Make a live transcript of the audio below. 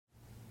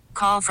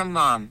call from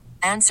mom.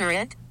 Answer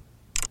it.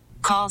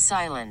 Call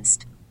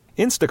silenced.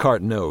 Instacart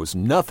knows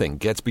nothing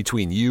gets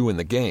between you and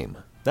the game.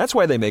 That's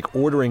why they make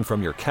ordering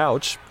from your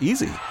couch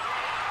easy.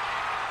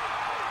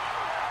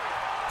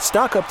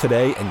 Stock up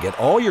today and get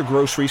all your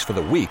groceries for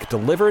the week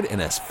delivered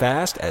in as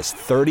fast as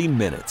 30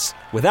 minutes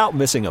without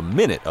missing a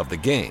minute of the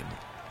game.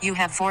 You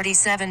have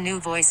 47 new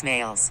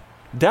voicemails.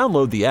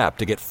 Download the app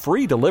to get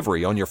free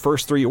delivery on your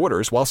first 3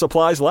 orders while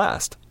supplies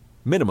last.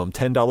 Minimum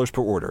 $10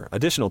 per order.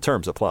 Additional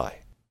terms apply.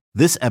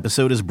 This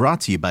episode is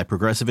brought to you by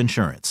Progressive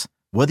Insurance.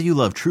 Whether you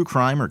love true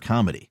crime or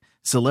comedy,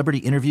 celebrity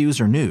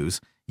interviews or news,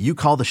 you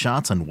call the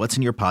shots on what's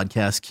in your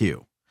podcast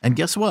queue. And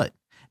guess what?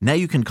 Now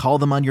you can call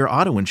them on your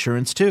auto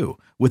insurance too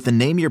with the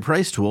Name Your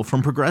Price tool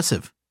from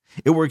Progressive.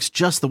 It works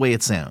just the way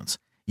it sounds.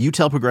 You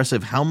tell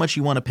Progressive how much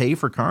you want to pay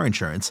for car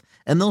insurance,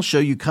 and they'll show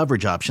you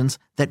coverage options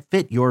that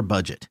fit your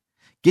budget.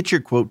 Get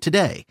your quote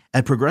today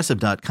at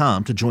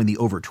Progressive.com to join the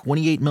over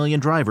 28 million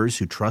drivers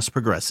who trust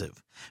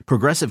Progressive.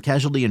 Progressive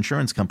Casualty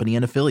Insurance Company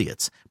and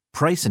Affiliates.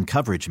 Price and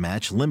coverage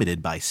match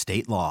limited by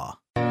state law.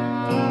 In 3,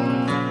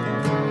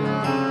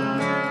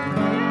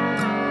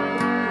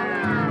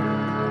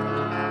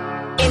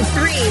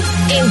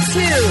 in 2,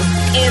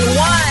 in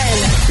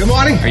 1. Good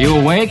morning. Are you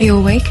awake? Are you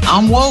awake?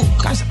 I'm woke.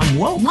 Guys, I'm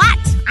woke. What?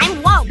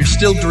 I'm woke. You're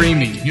still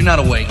dreaming. You're not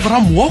awake. But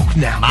I'm woke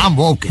now. I'm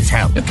woke as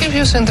hell. You keep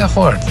using the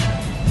word.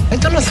 I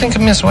don't think it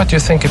means what you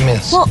think it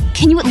means. Well,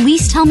 can you at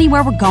least tell me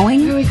where we're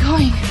going? Where are we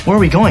going? Where are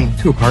we going?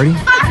 To a party?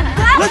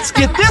 Let's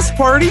get this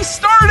party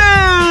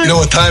started! You know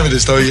what time it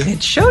is, don't you?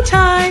 It's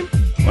showtime.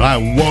 When I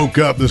woke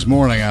up this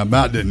morning, I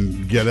about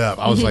didn't get up.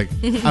 I was like,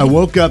 I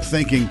woke up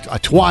thinking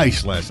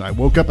twice last night. I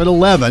woke up at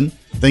 11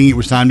 thinking it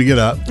was time to get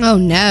up. Oh,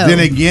 no. Then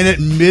again at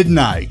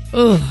midnight.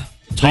 Ugh.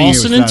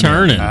 Tossing and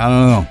turning. I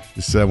don't know.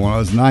 Just one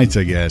of those nights,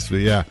 I guess. But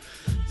yeah,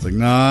 it's like,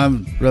 no,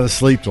 I'd rather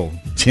sleep till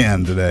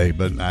 10 today,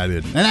 but I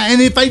didn't.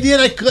 And if I did,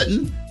 I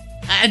couldn't.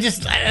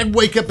 I'd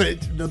wake up at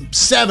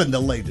 7 the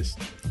latest.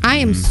 I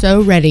am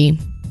so ready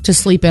to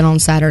sleep in on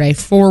Saturday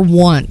for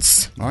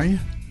once. Are you?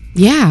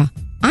 Yeah.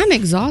 I'm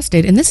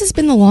exhausted, and this has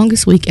been the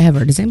longest week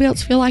ever. Does anybody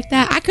else feel like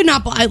that? I could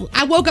not.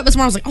 I woke up this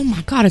morning, I was like, oh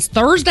my God, it's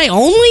Thursday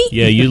only?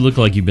 Yeah, you look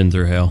like you've been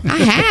through hell. I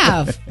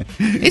have.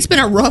 It's been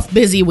a rough,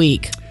 busy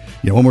week.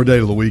 Yeah, one more day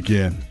to the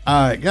weekend.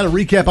 All right, got a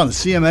recap on the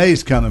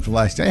CMAs coming for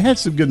last day. I had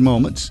some good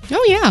moments.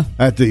 Oh, yeah.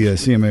 At the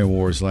CMA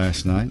Awards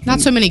last night.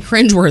 Not so many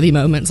cringeworthy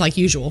moments like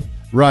usual.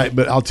 Right,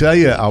 but I'll tell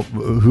you,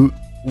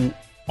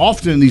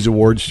 often in these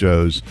award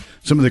shows,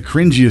 some of the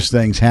cringiest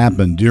things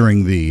happen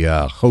during the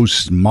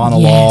host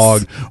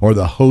monologue or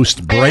the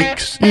host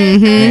breaks.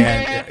 Mm-hmm.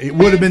 And it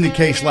would have been the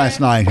case last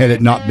night had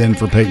it not been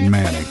for Peyton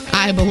Manning.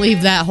 I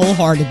believe that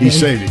wholeheartedly. He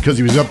saved it because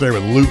he was up there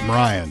with Luke and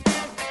Ryan.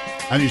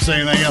 How do you say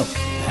anything else?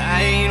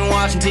 I ain't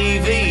watching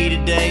TV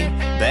today.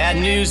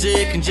 Bad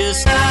music and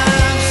just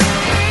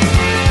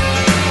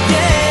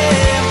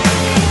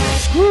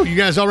Woo, you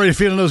guys already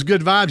feeling those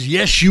good vibes?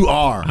 Yes, you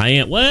are. I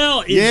am.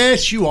 Well,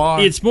 yes, you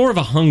are. It's more of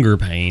a hunger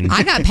pain.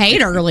 I got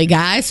paid early,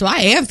 guys, so I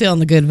am feeling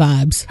the good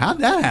vibes. How'd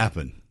that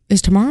happen?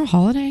 Is tomorrow a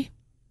holiday?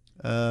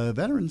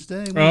 Veterans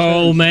Day.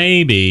 Oh,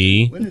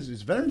 maybe. When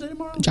is Veterans Day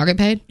tomorrow? Did y'all get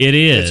paid? It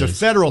is. It's a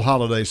federal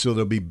holiday, so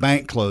there'll be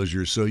bank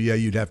closures. So, yeah,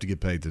 you'd have to get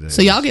paid today.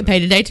 So, y'all get paid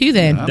today, too,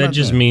 then? Yeah, that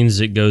just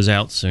means it goes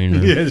out sooner.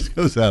 Yeah, it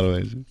goes out of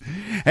it.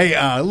 Hey,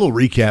 a little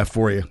recap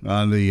for you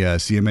on the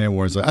CMA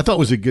Awards. I thought it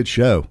was a good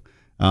show.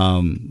 They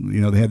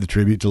had the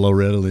tribute to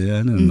Loretta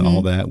Lynn and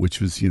all that, which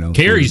was,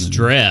 Carrie's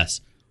dress.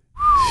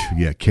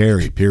 Yeah,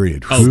 Carrie,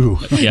 period. Oh,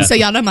 yeah. So,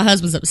 y'all know my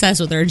husband's obsessed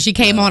with her. And she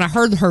came on. I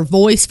heard her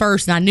voice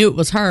first, and I knew it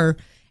was her.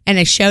 And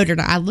they showed her.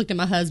 And I looked at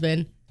my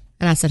husband,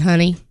 and I said,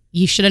 honey,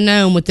 you should have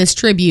known with this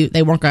tribute,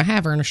 they weren't going to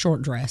have her in a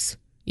short dress.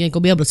 You ain't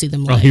going to be able to see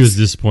them legs. Oh, he was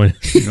disappointed.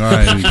 All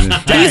right,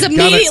 he's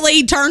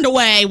immediately turned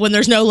away when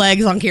there's no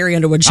legs on Carrie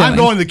Underwood showing. I'm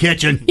going to the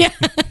kitchen. Yeah.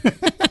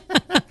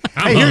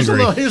 Hey, here's a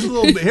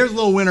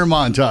little winter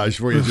montage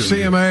for you. The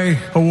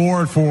CMA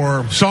Award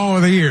for Song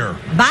of the Year.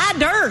 By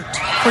Dirt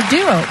for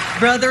duo.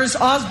 Brothers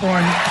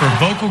Osborne. For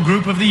Vocal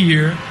Group of the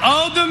Year.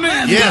 Old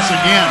Dominion. Yes,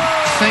 again.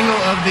 Single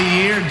of the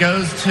Year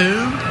goes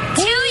to...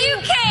 Till You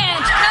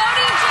Can't,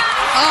 Cody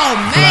Johnson. Oh,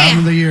 For Album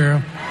of man. the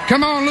Year.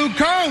 Come on, Luke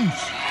Combs.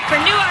 For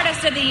New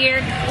Artist of the Year,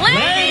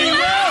 Lainey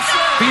Wilson.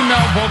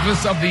 Female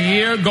Vocalist of the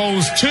Year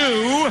goes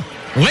to...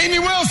 Lainey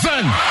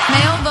Wilson.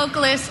 Male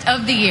Vocalist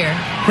of the Year.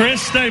 Chris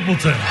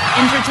Stapleton.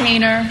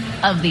 Entertainer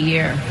of the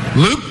Year.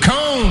 Luke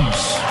Combs.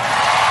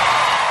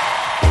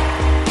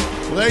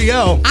 Well, there you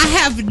go. I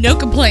have no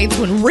complaints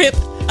when Rip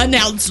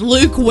announced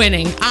Luke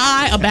winning.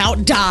 I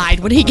about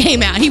died when he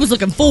came out. He was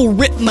looking full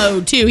Rip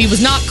mode, too. He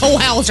was not Cole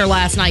Hauser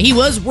last night. He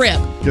was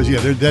Rip. Because,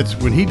 that's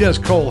when he does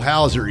Cole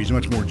Hauser, he's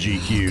much more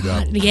GQ'd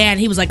up. Yeah, and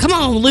he was like, come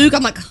on, Luke.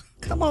 I'm like,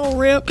 come on,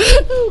 Rip.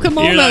 Come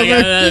on You're over. like,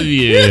 I love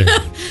you.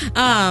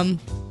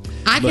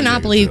 I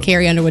cannot believe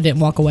Carrie Underwood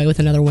didn't walk away with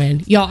another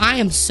win. Y'all, I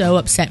am so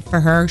upset for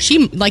her.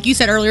 She, like you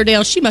said earlier,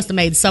 Dale, she must have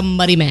made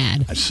somebody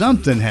mad.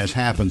 Something has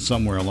happened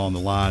somewhere along the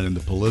line in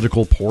the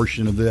political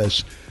portion of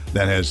this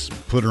that has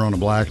put her on a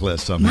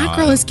blacklist somehow. My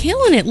girl is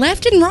killing it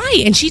left and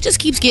right, and she just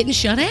keeps getting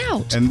shut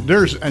out. And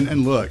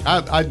look,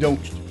 I don't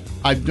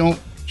I don't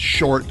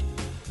short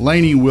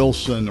Lainey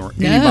Wilson or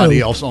anybody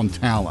else on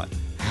talent.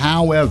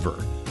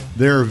 However,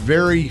 there are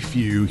very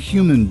few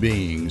human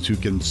beings who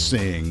can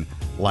sing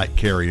like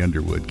Carrie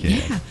Underwood can.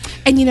 Yeah.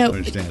 And you know, I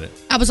understand it.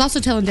 I was also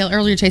telling Dale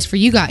earlier, Chase, before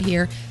you got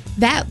here,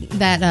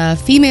 that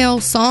female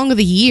song of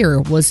the year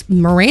was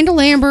Miranda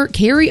Lambert,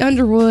 Carrie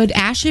Underwood,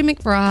 Ashley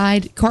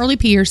McBride, Carly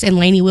Pierce, and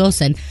Lainey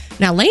Wilson.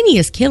 Now, Lainey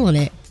is killing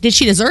it. Did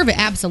she deserve it?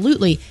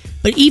 Absolutely.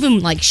 But even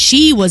like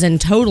she was in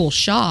total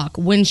shock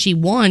when she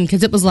won,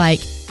 because it was like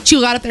she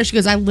got up there. She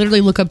goes, "I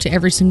literally look up to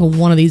every single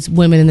one of these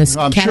women in this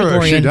category."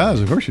 I'm sure she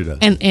does. Of course she does.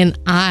 And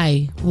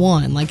I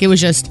won. Like it was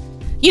just,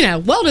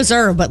 well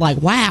deserved. But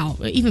like, wow,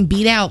 even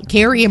beat out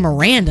Carrie and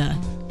Miranda.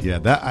 Yeah,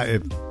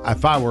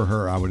 if I were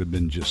her, I would have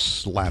been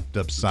just slapped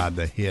upside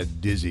the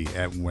head dizzy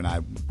when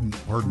I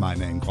heard my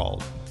name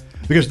called.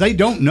 Because they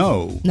don't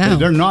know. No.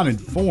 They're not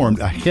informed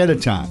ahead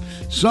of time.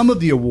 Some of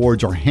the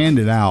awards are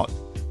handed out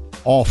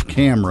off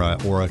camera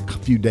or a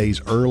few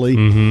days early.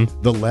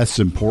 Mm-hmm. The less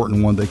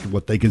important one,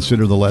 what they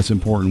consider the less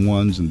important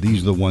ones, and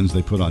these are the ones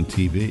they put on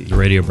TV. The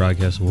Radio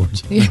Broadcast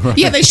Awards.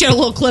 Yeah, they showed a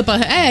little clip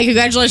of, hey,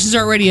 congratulations to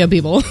our radio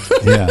people.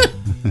 Yeah.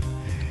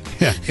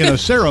 Yeah, in a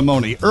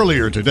ceremony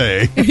earlier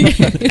today.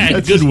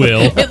 At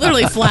Goodwill. It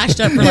literally flashed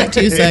up for like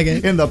 2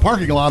 seconds. In the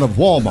parking lot of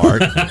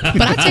Walmart.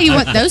 But I tell you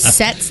what, those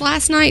sets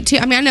last night, too.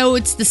 I mean, I know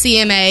it's the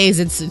CMAs.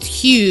 It's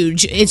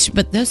huge.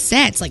 But those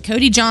sets, like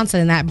Cody Johnson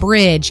and that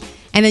bridge.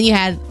 And then you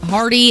had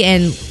Hardy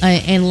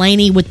and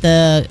Lainey with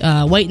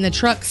the wait in the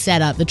truck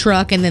setup, the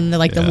truck, and then the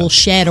little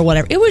shed or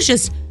whatever. It was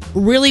just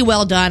really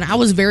well done. I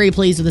was very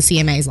pleased with the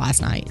CMAs last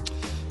night.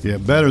 Yeah,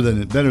 better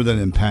than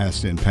in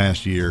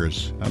past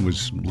years. I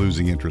was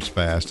losing interest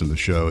fast in the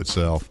show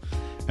itself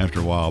after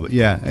a while. But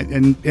yeah,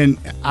 and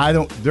I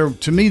don't.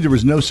 To me, there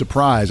was no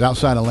surprise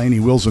outside of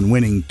Lainey Wilson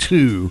winning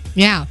 2.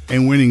 Yeah,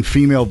 and winning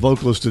Female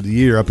Vocalist of the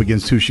Year up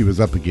against who she was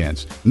up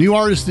against. New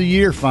Artist of the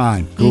Year,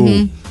 fine, cool.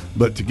 Mm-hmm.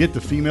 But to get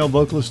the Female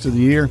Vocalist of the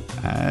Year,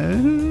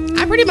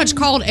 I pretty much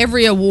called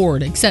every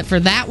award except for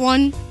that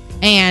one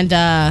and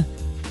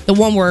the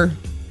one where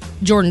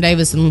Jordan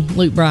Davis and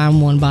Luke Bryan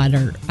won by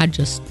dirt.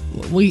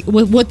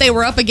 What they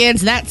were up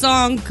against, that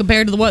song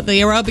compared to what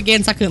they were up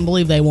against, I couldn't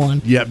believe they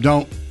won. Yep,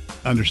 don't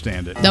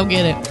understand it. Don't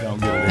get it.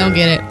 Don't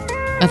get it.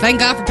 I thank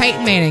God for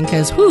Peyton Manning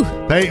because, whew.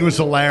 Peyton was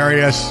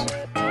hilarious.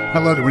 I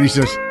loved it when he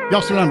says,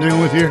 y'all see what I'm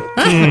dealing with here?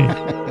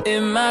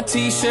 In my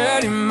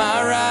t-shirt, in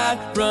my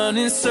ride,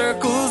 running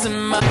circles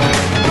in my...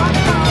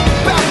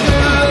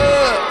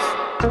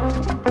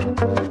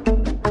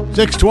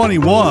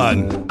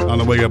 6:21 on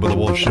the Wake Up with the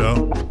Wolf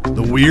Show.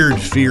 The Weird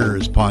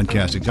Fears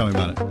podcasting. Tell me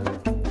about it.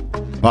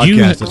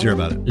 Let's hear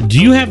about it. Do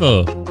you have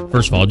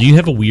first of all, do you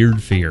have a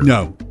weird fear?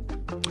 No.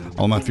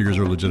 All my fears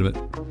are legitimate.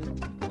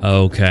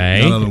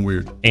 Okay. None of them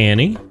weird.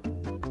 Annie?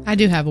 I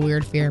do have a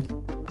weird fear.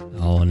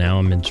 Oh, now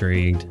I'm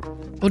intrigued.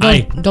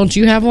 Well, don't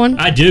you have one?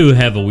 I do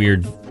have a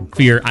weird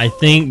fear, I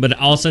think, but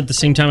also at the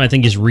same time, I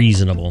think it's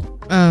reasonable.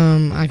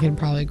 I could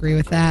probably agree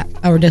with that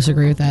or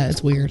disagree with that.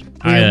 It's weird.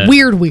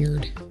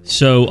 Weird.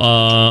 So,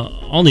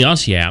 on the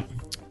Aussie app,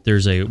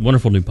 there's a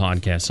wonderful new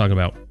podcast talking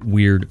about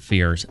weird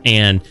fears,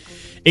 and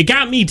it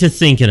got me to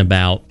thinking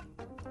about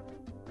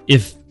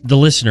if the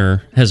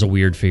listener has a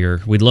weird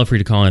fear, we'd love for you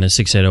to call in at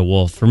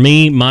 680-WOLF. For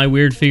me, my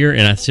weird fear,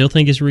 and I still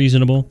think it's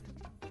reasonable,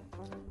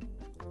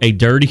 a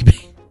dirty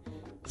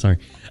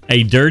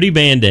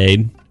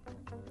Band-Aid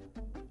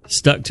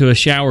stuck to a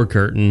shower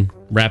curtain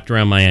wrapped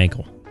around my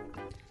ankle.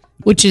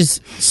 Which is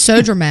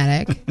so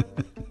dramatic.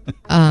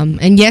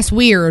 And yes,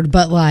 weird,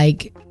 but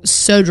like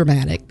so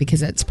dramatic because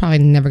that's probably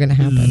never going to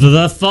happen.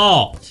 The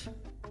thought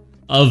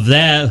of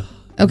that.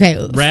 Okay,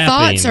 wrapping.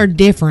 Thoughts are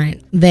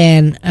different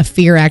than a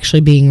fear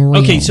actually being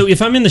real. Okay, so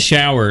if I'm in the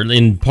shower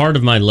and part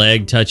of my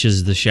leg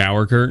touches the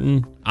shower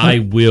curtain, I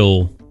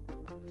will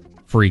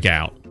freak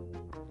out.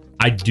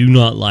 I do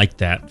not like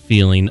that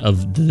feeling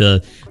of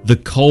the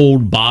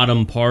cold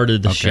bottom part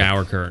of the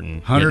shower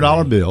curtain.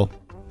 $100 bill.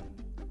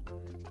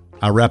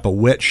 I wrap a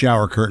wet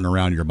shower curtain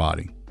around your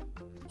body.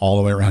 All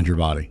the way around your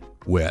body.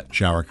 Wet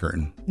shower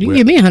curtain. You can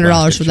give me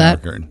 $100 for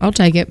that. Curtain. I'll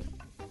take it.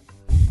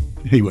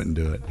 He wouldn't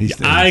do it.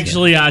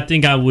 I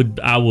think I would.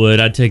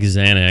 I'd take a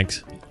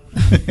Xanax.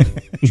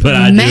 But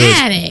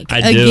Dramatic.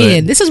 I do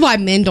Again, it. this is why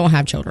men don't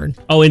have children.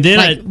 Oh, and then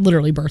I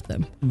literally birth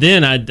them.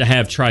 Then I'd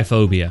have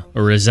triphobia,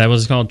 or is that what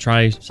it's called?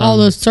 All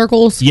those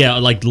circles. Yeah,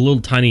 like the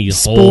little tiny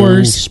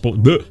spores.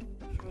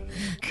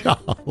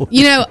 God.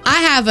 You know,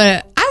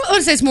 I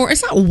would say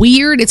it's not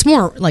weird. It's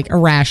more like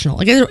irrational.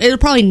 Like it'll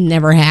probably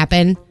never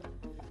happen,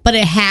 but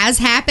it has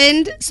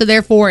happened. So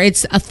therefore,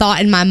 it's a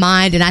thought in my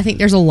mind, and I think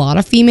there's a lot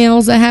of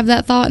females that have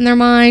that thought in their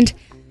mind.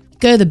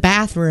 Go to the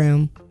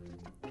bathroom.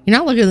 You're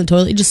not looking in the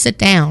toilet. You just sit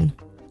down,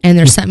 and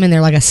there's something in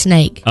there like a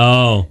snake.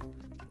 Oh,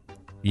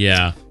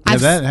 yeah.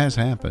 That has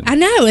happened. I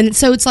know, and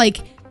so it's like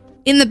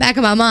in the back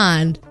of my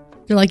mind,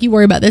 they're like, "You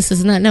worry about this,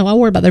 and that." No, I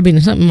worry about there being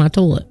something in my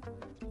toilet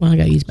when I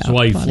go use bathroom. So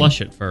why you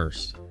flush it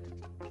first?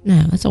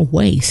 No, that's a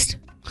waste.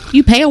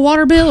 You pay a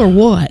water bill or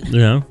what?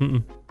 Yeah.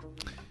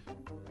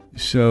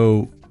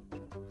 So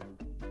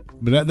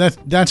But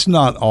that's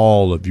not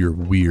all of your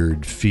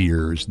weird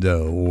fears,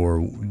 though,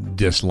 or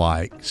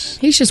dislikes.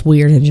 He's just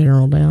weird in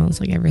general now. It's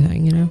like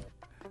everything, you know.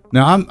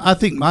 Now, I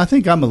think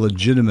I'm a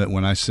legitimate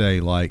when I say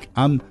like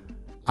I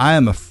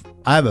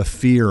have a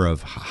fear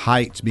of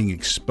heights, being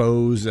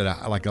exposed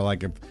at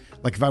like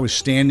if I was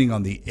standing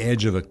on the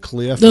edge of a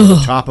cliff or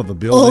the top of a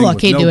building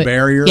with no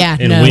barrier,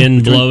 and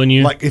wind blowing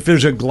you. Like if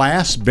there's a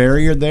glass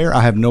barrier there,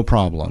 I have no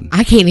problem.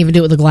 I can't even do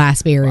it with a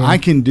glass barrier. I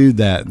can do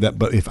that.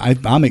 But if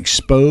I'm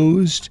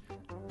exposed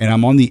and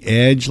I'm on the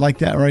edge like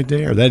that right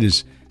there,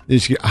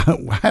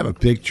 I have a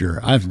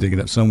picture. I have to dig it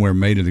up somewhere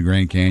made of the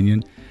Grand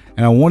Canyon,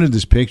 and I wanted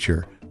this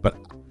picture, but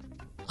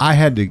I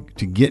had to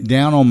get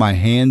down on my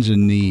hands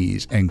and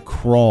knees and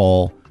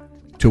crawl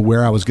to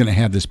where I was going to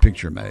have this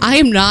picture made. I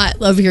am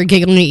not over here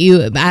giggling at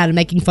you about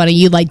making fun of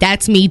you. Like,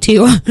 that's me too,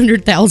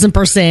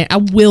 100,000%. I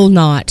will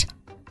not.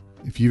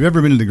 If you've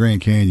ever been to the Grand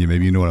Canyon,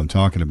 maybe you know what I'm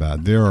talking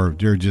about. There are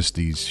just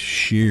these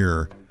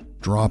sheer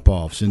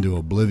drop-offs into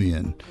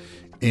oblivion.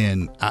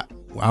 And I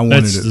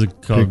wanted That's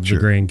called the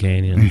Grand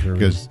Canyon.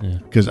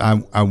 Because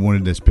I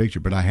wanted this picture,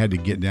 but I had to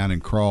get down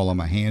and crawl on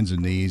my hands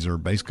and knees, or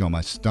basically on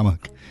my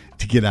stomach,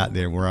 to get out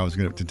there where I was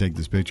going to take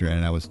this picture,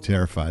 and I was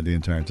terrified the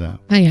entire time.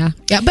 Oh, yeah.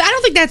 But I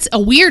don't think that's a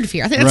weird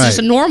fear. I think that's just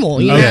a normal.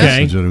 You know?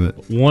 Okay.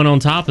 One on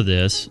top of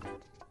this,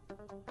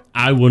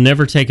 I will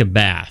never take a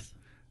bath.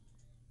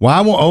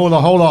 Why? Hold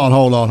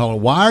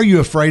on. Why are you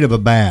afraid of a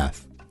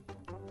bath?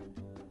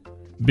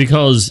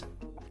 Because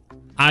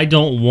I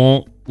don't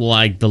want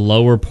like the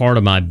lower part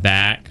of my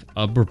back,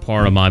 upper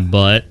part of my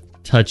butt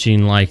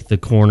touching like the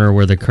corner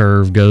where the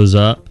curve goes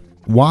up.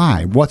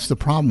 Why? What's the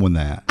problem with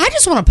that? I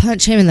just want to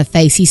punch him in the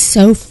face. He's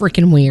so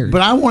freaking weird.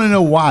 But I want to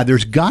know why.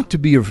 There's got to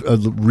be a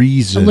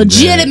reason. A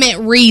legitimate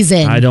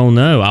reason. I don't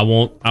know. I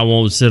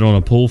won't sit on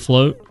a pool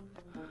float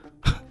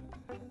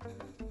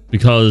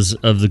because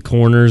of the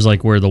corners,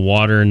 like where the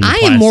water and the I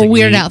am more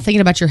weirded out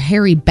thinking about your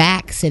hairy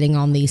back sitting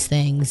on these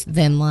things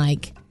than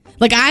like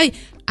I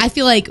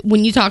feel like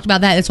when you talked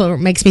about that, that's what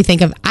makes me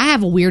think of. I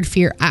have a weird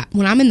fear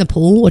when I'm in the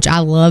pool, which I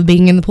love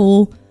being in the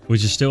pool.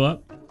 Which is still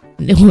up.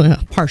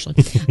 Partially.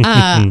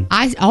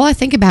 All I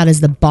think about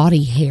is the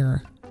body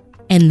hair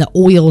and the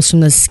oils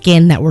from the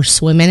skin that we're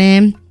swimming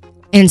in.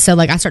 And so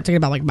like I start thinking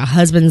about like my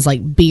husband's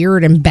like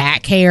beard and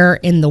back hair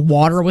in the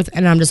water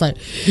and I'm just like,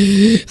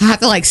 I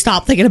have to like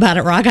stop thinking about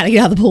it, or I gotta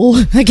get out of the pool.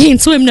 I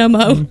can't swim no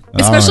more.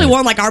 Especially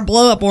one like our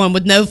blow up one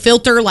with no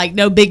filter, like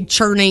no big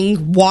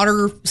churning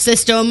water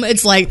system.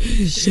 It's like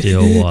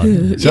still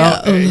water.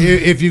 So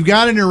if you've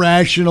got an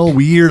irrational,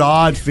 weird,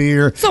 odd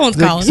fear, someone's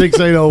calling.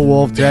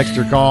 680-WOLF, text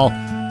or call.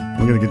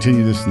 We're going to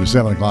continue this in the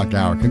 7 o'clock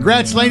hour.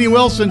 Congrats, Lainey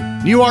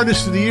Wilson, new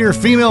artist of the year,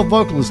 female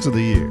vocalist of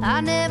the year.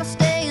 I never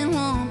stay in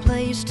one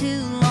place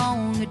too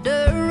long. A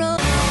dirt road.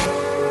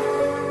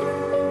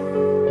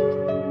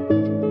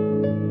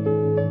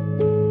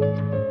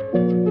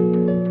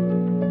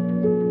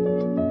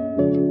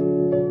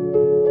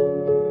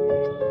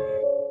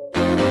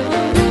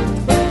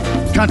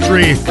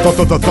 Country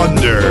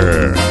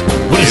Thunder.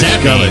 What does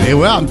that mean? Hey,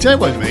 well, I'm telling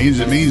you what it means.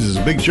 It means there's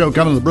a big show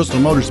coming to the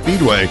Bristol Motor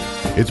Speedway.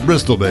 It's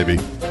Bristol, baby.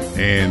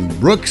 And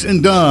Brooks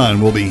and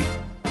Dunn will be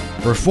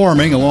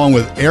performing along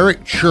with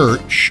Eric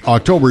Church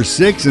October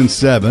 6 and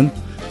 7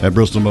 at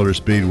Bristol Motor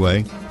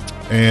Speedway.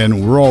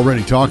 And we're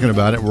already talking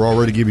about it. We're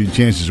already giving you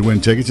chances to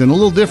win tickets in a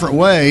little different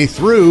way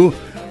through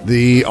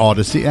the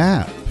Odyssey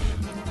app.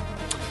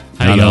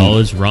 Hey, y'all,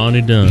 it's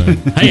Ronnie Dunn.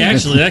 Hey,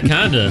 actually, that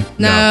kind of...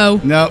 No,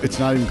 it's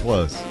not even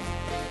close.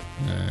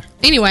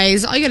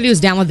 Anyways, all you gotta do is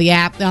download the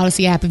app, the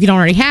Odyssey app, if you don't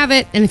already have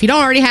it. And if you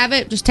don't already have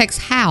it, just text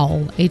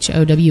HOWL,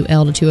 HOWL,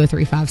 to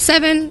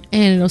 20357,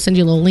 and it'll send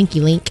you a little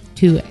linky link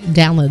to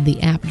download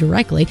the app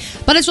directly.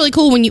 But it's really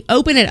cool when you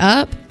open it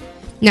up.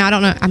 Now, I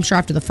don't know, I'm sure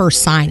after the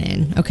first sign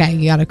in, okay,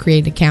 you gotta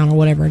create an account or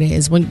whatever it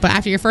is. But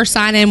after your first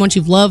sign in, once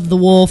you've loved the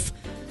wolf,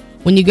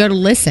 when you go to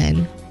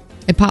listen,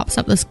 it pops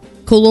up this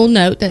cool little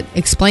note that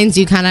explains to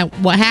you kind of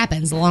what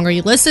happens. The longer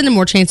you listen, the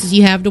more chances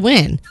you have to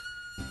win.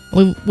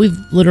 We've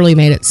literally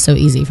made it so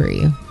easy for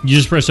you. You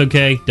just press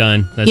OK,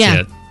 done. That's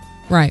it.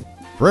 Right.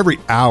 For every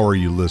hour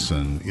you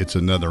listen, it's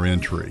another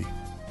entry.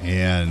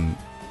 And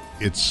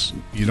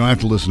you don't have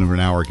to listen for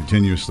an hour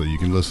continuously. You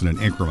can listen in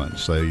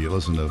increments. Say you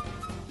listen to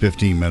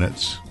 15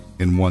 minutes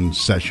in one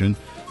session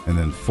and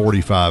then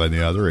 45 in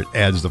the other. It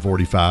adds the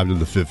 45 to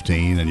the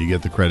 15 and you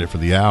get the credit for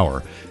the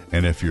hour.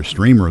 And if your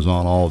streamer is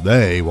on all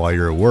day while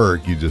you're at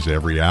work,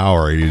 every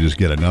hour, you just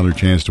get another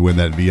chance to win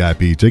that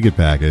VIP ticket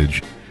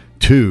package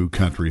to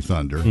Country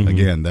Thunder. Mm-hmm.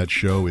 Again, that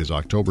show is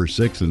October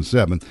 6th and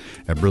 7th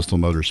at Bristol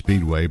Motor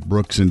Speedway.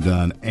 Brooks and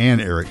Dunn and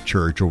Eric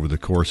Church over the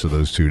course of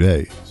those 2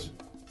 days.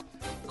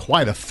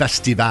 Quite a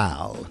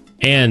festival.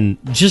 And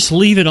just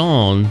leave it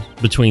on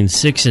between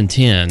 6 and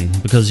 10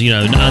 because,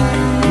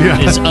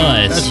 it's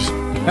us.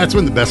 That's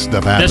when the best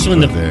stuff happens. That's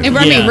when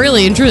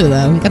really and truly,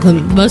 though. Got the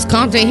most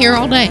content here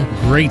all day.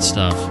 Great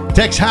stuff.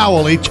 Text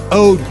HOWL,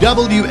 HOWL.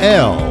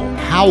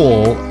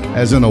 Howl,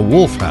 as in a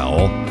wolf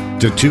howl,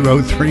 to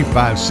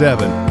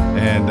 20357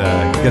 and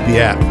get the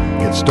app.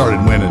 Get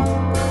started winning.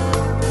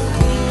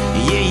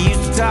 Yeah, you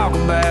used to talk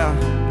about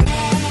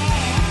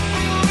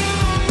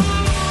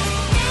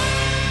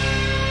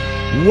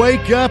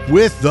Wake up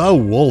with the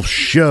Wolf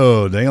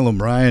Show. Dale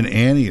O'Brien,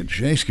 Annie, and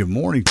Chase. Good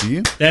morning to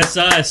you. That's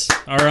us.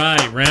 All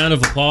right, round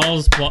of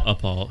applause.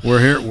 We're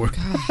here.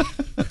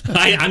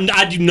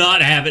 I do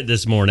not have it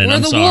this morning. We're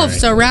I'm the sorry. Wolf,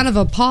 so round of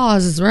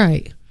applause is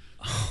right.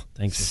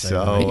 Thanks for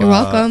saying that. You're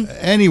welcome.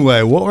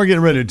 Anyway, what we're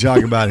getting ready to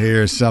talk about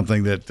here is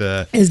something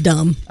that is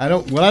dumb. I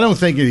don't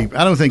think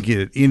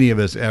any of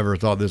us ever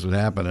thought this would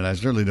happen, and I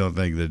certainly don't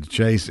think that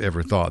Chase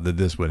ever thought that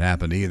this would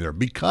happen either.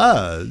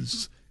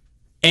 Because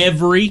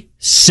every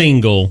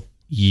single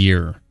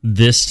year,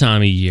 this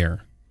time of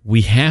year,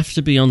 we have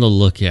to be on the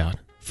lookout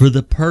for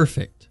the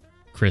perfect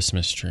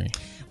Christmas tree.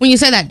 When you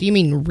say that, do you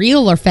mean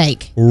real or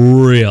fake?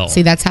 Real.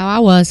 See, that's how I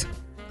was.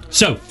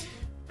 So,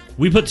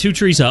 we put 2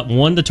 trees up.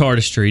 One, the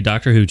TARDIS tree,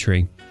 Doctor Who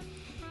tree,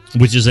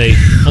 which is a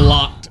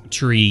blocked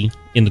tree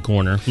in the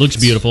corner. Looks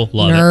beautiful.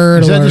 Love it.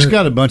 Has that just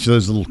got a bunch of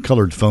those little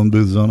colored phone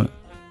booths on it?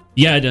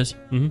 Yeah, it does.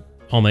 Mm-hmm.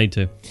 Homemade,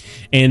 too.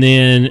 And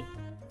then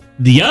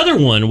the other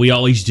one, we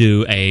always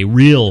do a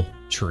real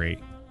tree.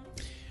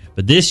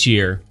 But this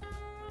year,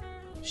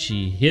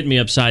 she hit me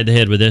upside the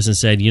head with this and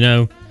said,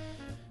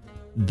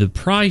 the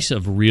price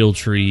of real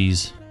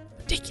trees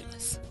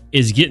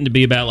is getting to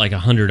be about like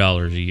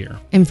 $100 a year.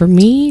 And for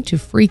me to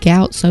freak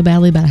out so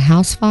badly about a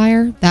house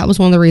fire, that was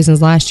one of the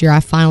reasons last year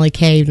I finally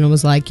caved and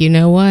was like, you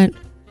know what?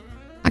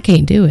 I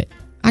can't do it.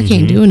 I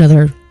can't do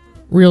another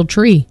real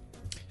tree.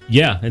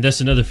 Yeah, and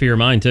that's another fear of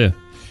mine, too.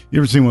 You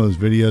ever seen one of those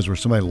videos where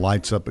somebody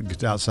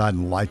gets outside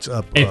and lights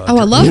up? I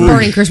love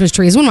burning Christmas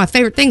trees. It's one of my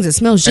favorite things. It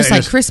smells just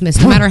like Christmas,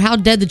 no matter how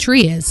dead the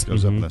tree is.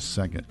 Goes up in a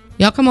second.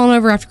 Y'all come on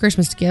over after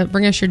Christmas to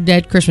bring us your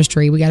dead Christmas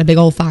tree. We got a big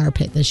old fire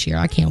pit this year.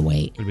 I can't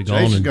wait. It'll be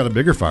Chase has got a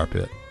bigger fire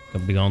pit.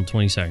 It'll be gone in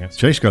 20 seconds.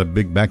 Chase got a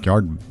big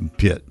backyard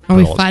pit. Are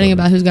we fighting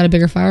about who's got a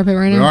bigger fire pit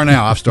right now? We are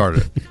now. I've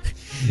started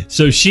it.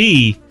 So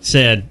she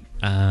said,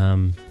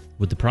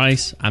 with the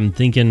price, I'm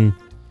thinking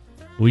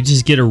we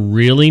just get a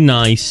really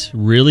nice,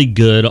 really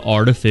good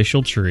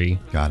artificial tree.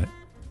 Got it.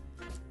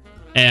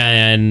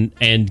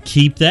 And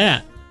keep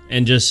that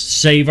and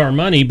just save our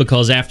money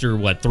because after,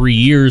 3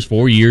 years,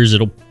 4 years,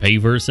 it'll pay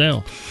for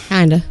itself.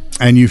 Kinda.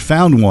 And you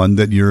found one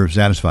that you're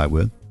satisfied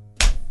with.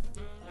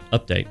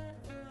 Update.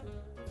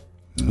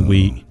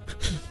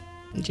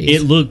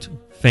 It looked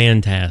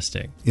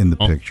fantastic. In the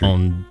picture.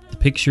 On the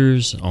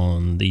pictures,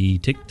 on the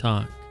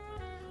TikTok,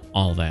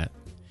 all that.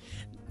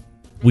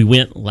 We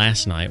went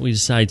last night. We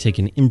decided to take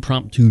an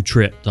impromptu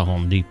trip to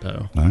Home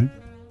Depot. All right.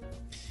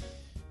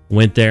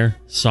 Went there,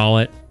 saw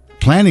it.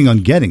 Planning on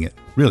getting it,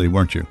 really,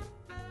 weren't you?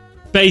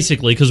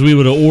 Basically, because we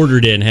would have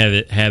ordered it and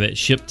have it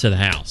shipped to the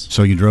house.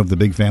 So you drove the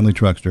big family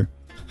truckster?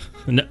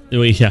 No,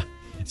 yeah.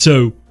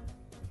 So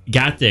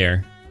got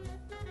there,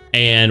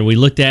 and we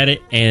looked at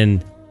it,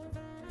 and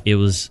it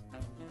was,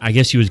 I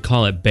guess you would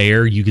call it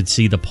bare. You could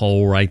see the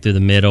pole right through the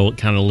middle. It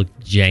kind of looked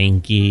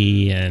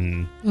janky,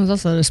 and it was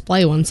also a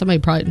display one. Somebody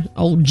probably,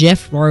 old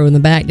Jeff Rowe in the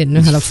back, didn't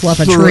know how to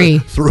fluff a tree.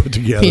 Threw it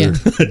together.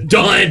 Yeah.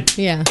 Done.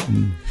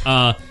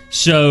 Yeah.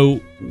 So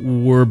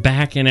we're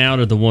backing out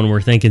of the one we're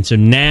thinking. So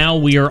now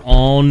we are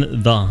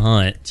on the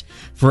hunt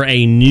for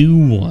a new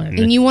one.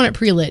 And you want it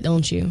pre-lit,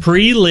 don't you?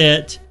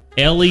 Pre-lit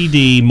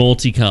LED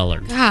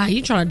multicolored. God,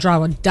 you trying to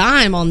draw a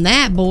dime on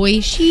that, boy.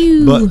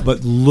 Shoo.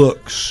 But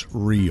looks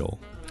real.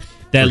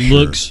 That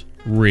looks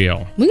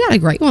real. We got a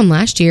great one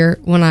last year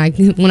when I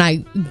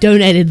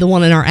donated the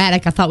one in our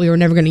attic. I thought we were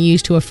never going to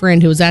use to a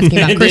friend who was asking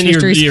about Christmas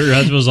trees. Your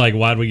husband was like,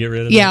 "Why'd we get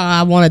rid of it?" Yeah,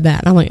 I wanted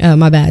that. I'm like, oh,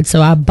 my bad. So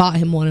I bought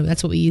him one.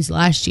 That's what we used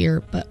last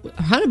year. But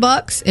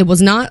 $100. It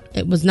was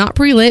not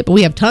pre-lit, but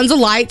we have tons of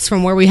lights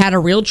from where we had a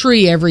real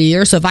tree every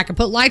year. So if I could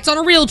put lights on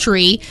a real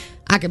tree,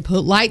 I could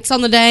put lights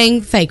on the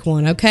dang fake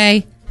one.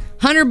 Okay,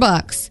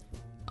 $100.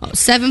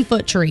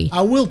 7-foot tree.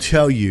 I will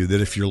tell you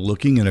that if you're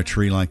looking at a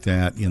tree like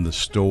that in the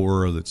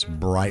store that's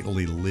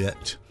brightly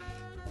lit,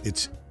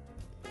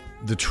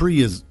 the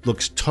tree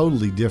looks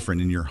totally different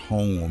in your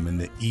home in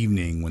the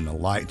evening when the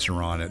lights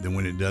are on it than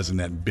when it does in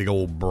that big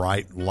old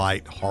bright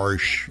light,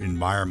 harsh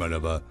environment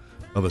of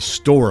a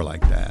store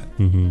like that.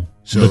 Mm-hmm.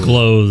 So the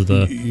glow,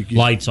 the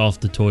lights off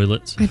the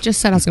toilets. I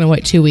just said I was going to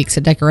wait 2 weeks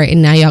to decorate,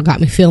 and now y'all got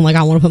me feeling like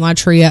I want to put my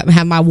tree up and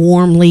have my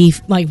warm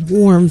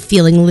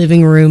feeling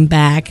living room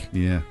back.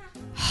 Yeah.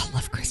 I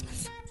love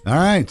Christmas. All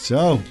right,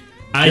 so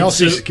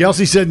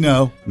Kelsey said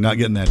no, not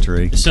getting that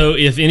tree. So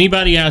if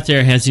anybody out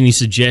there has any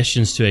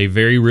suggestions to a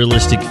very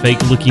realistic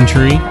fake-looking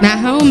tree, at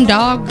home,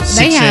 dog,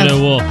 they have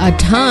a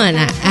ton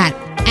at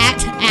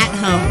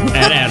home.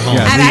 At home.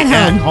 Yeah,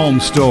 at home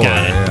store.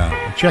 Got it.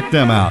 Yeah. Check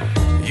them out.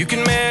 You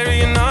can marry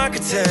an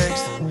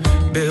architect,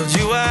 build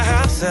you a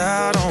house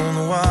out on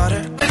the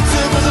water.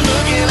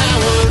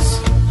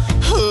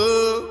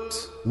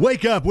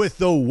 Wake up with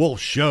the Wolf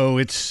Show.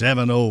 It's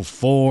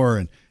 7:04,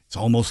 and it's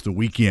almost the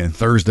weekend.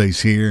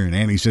 Thursday's here, and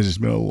Annie says it's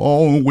been a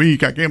long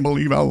week. I can't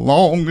believe how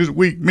long this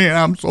week, man.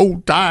 I'm so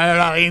tired.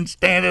 I can't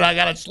stand it. I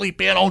got to sleep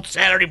in on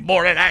Saturday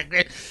morning.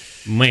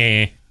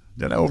 Meh.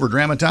 Did I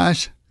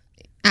over-dramatize?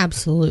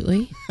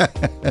 Absolutely.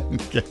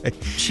 Okay.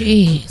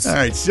 Jeez. All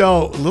right,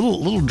 so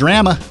little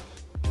drama.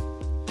 A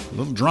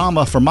little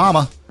drama for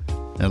Mama.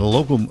 at a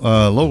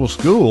local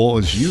school.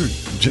 As you were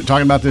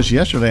talking about this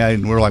yesterday,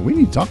 and we're like, we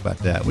need to talk about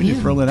that. We need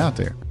to throw that out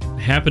there.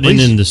 Happening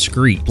in the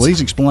streets. Please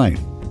explain.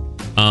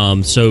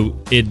 So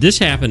this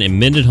happened in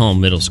Mendenhall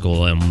Middle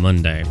School on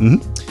Monday.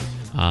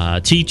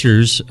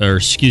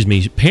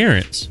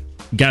 Parents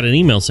got an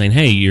email saying,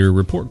 hey, your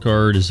report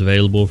card is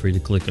available for you to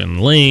click on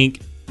the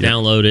link,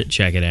 download it,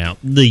 check it out.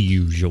 The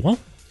usual.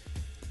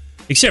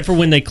 Except for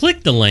when they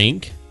clicked the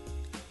link,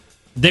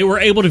 they were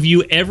able to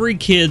view every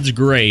kid's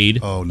grade,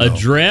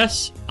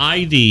 address,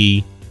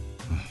 ID,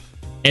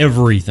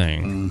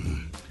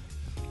 everything.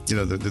 You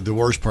know, the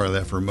worst part of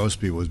that for most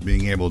people is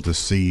being able to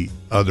see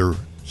other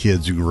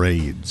kids'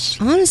 grades.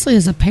 Honestly,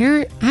 as a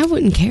parent, I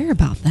wouldn't care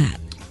about that.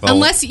 Oh.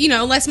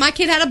 Unless my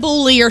kid had a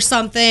bully or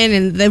something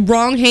and the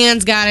wrong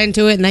hands got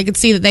into it and they could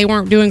see that they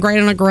weren't doing great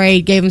on a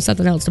grade, gave them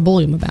something else to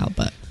bully them about.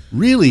 But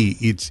really,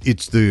 it's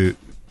the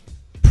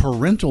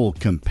parental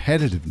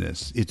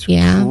competitiveness. It's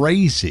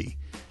crazy.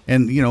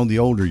 And, the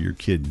older your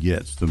kid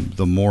gets,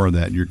 the more of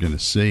that you're going to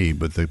see.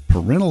 But the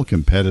parental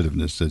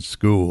competitiveness at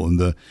school and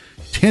the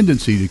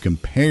tendency to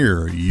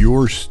compare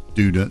your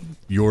student,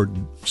 your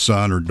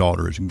son or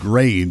daughter's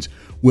grades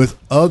with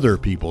other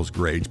people's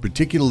grades,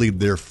 particularly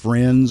their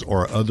friends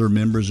or other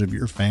members of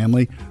your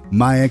family.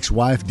 My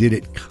ex-wife did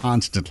it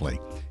constantly,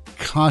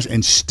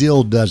 and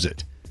still does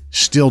it.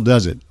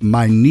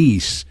 My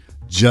niece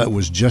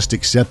was just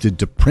accepted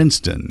to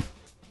Princeton.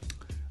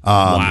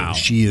 Wow.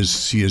 She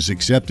has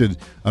accepted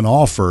an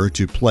offer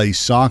to play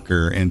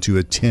soccer and to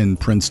attend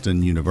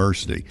Princeton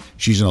University.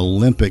 She's an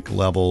Olympic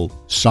level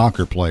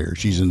soccer player.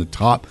 She's in the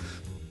top.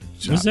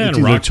 Was that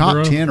either top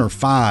Roxborough? 10 or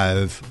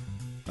 5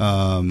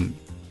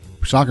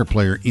 soccer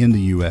player in the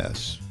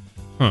U.S.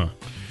 Huh.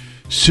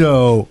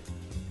 So,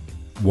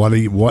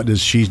 what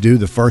does she do?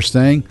 The first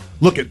thing,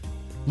 look at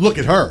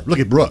her. Look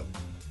at Brooke.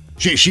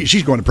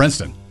 She's going to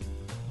Princeton.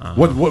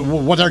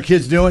 What our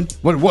kids doing?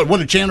 What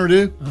did Chandler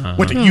do?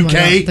 Went to UK.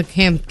 God,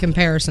 the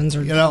comparisons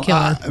are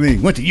killer.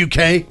 Went to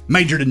UK,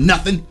 majored in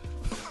nothing.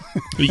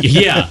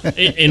 Yeah,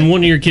 and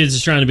one of your kids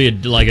is trying to be a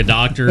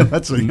doctor.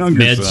 That's a younger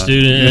med son.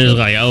 student. And it's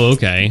like, oh,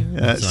 okay.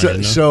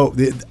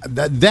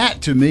 That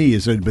to me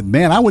is, but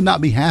man, I would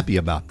not be happy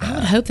about that. I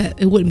would hope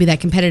that it wouldn't be that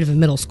competitive in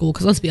middle school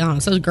because let's be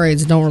honest, those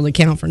grades don't really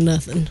count for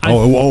nothing.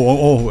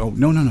 No!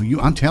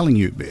 I'm telling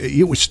you,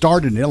 it was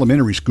started in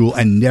elementary school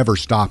and never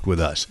stopped with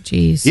us.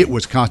 Jeez, it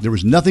was constant. There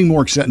was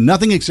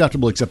nothing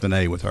acceptable except an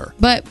A with her.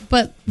 But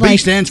B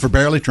stands for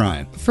barely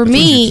trying. For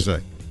me,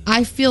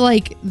 I feel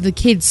like the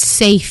kid's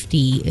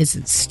safety is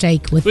at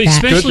stake with that.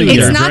 Especially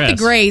it's not the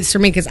grades for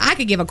me because I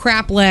could give a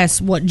crap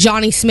less what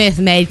Johnny Smith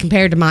made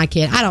compared to my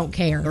kid. I don't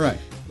care. Right.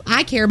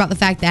 I care about the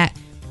fact that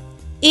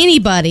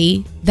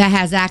anybody that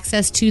has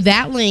access to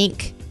that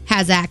link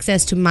has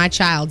access to my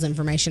child's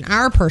information,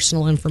 our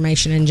personal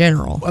information in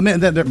general. I mean,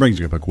 that brings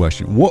up a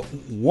question.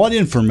 What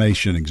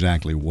information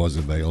exactly was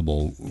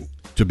available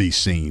to be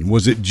seen?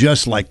 Was it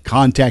just like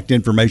contact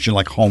information,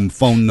 like home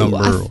phone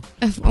number?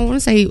 I want to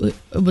say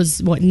it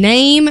was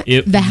name,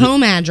 the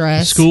home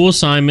address, school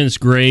assignments,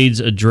 grades,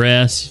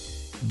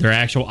 address, their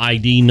actual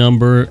ID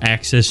number,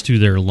 access to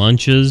their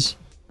lunches.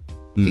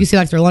 You can see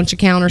like their lunch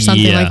account or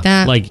something like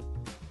that. Like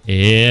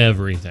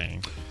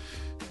everything.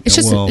 It's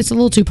just it's a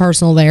little too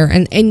personal there,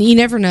 and you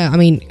never know. I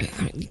mean,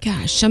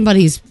 gosh,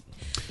 somebody's.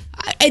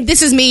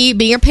 This is me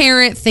being a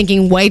parent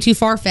thinking way too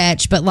far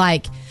fetched, but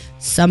like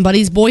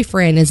somebody's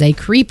boyfriend is a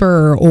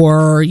creeper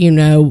or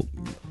child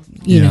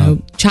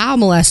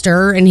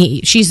molester, and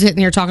she's sitting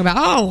there talking about,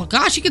 oh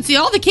gosh, you can see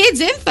all the kids'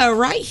 info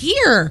right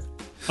here.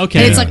 Okay,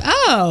 and it's like,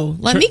 oh,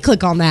 let me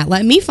click on that.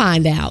 Let me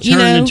find out.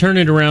 Turn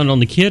it around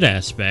on the kid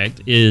aspect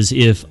is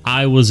if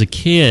I was a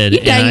kid. You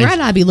dang right,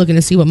 I'd be looking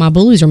to see what my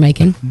bullies are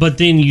making. But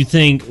then you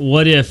think,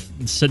 what if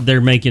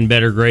they're making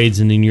better grades,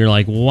 and then you're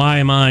like, why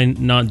am I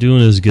not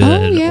doing as good?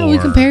 Oh yeah, we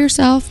compare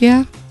yourself.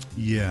 Yeah.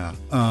 Yeah.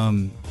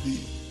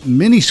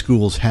 Many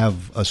schools have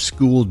a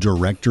school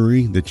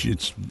directory that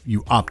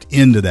you opt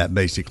into that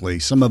basically.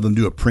 Some of them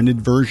do a printed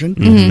version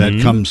that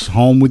comes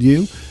home with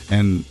you,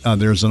 and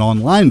there's an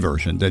online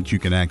version that you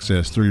can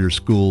access through your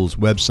school's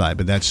website,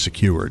 but that's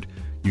secured.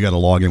 You got to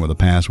log in with a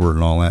password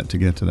and all that to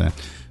get to that.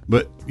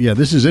 But yeah,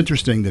 this is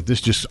interesting that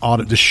this just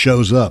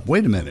shows up.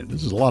 Wait a minute,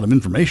 this is a lot of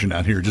information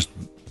out here just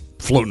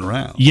floating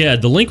around. Yeah,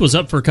 the link was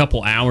up for a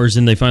couple hours,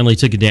 and they finally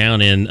took it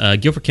down.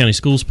 And Guilford County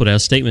Schools put out a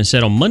statement that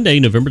said on Monday,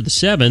 November the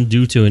 7th,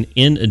 due to an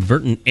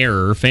inadvertent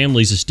error,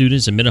 families of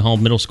students at Mendenhall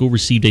Middle School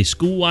received a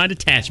school-wide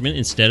attachment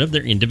instead of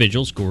their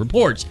individual school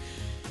reports.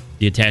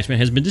 The attachment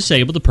has been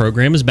disabled. The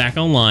program is back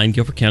online.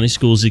 Guilford County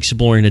Schools is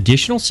exploring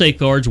additional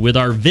safeguards with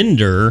our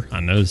vendor. I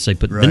know they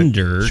put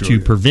vendor to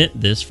prevent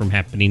this from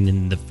happening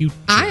in the future.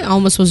 I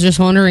almost was just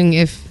wondering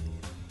if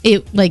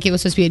it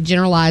was supposed to be a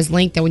generalized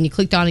link that when you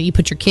clicked on it, you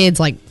put your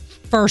kids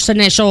first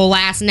initial,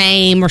 last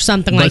name, or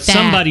something like that.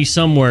 But somebody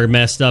somewhere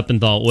messed up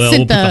and thought, well,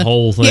 we'll put the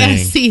whole thing. Yeah,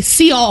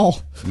 see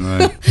all.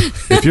 Right.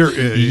 If you're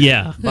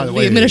by the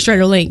way, the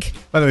administrator link.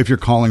 By the way, if you're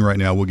calling right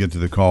now, we'll get to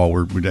the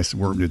call.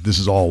 This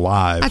is all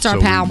live. That's our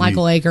pal,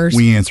 Michael Akers.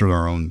 We answered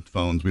our own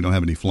phones. We don't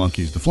have any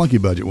flunkies. The flunky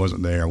budget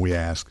wasn't there. We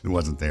asked. It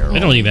wasn't there. They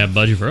don't even have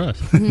budget for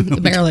us.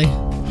 Barely.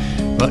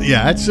 But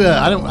yeah, it's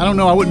I don't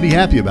know. I wouldn't be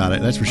happy about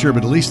it. That's for sure.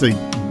 But at least they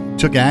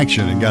took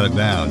action and got it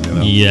down. You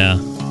know? Yeah.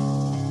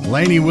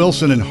 Lainey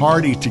Wilson and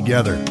Hardy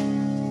together.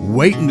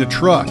 Waiting to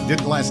truck.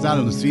 Did it last night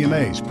on the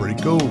CMAs. Pretty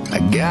cool. I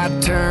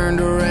got turned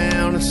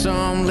around in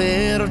some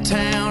little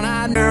town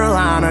out in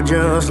Carolina,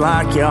 just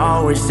like you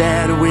always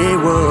said we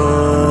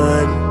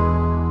would.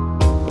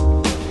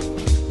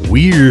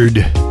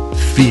 Weird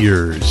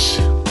fears.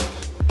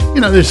 You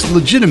know, there's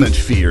legitimate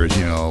fears,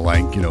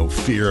 like,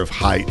 fear of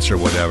heights or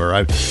whatever.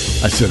 I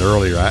said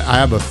earlier, I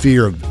have a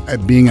fear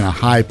of being in a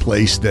high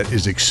place that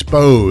is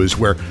exposed,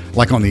 where,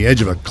 like on the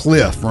edge of a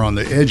cliff or on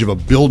the edge of a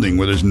building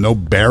where there's no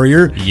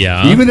barrier.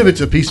 Yeah. Even if it's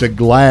a piece of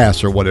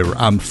glass or whatever,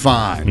 I'm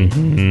fine.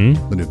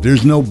 Mm-hmm. But if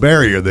there's no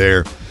barrier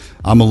there,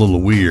 I'm a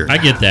little weird. I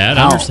get that.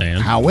 I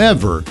understand.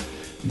 However,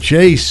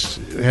 Chase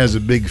has a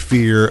big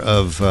fear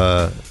of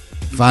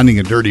finding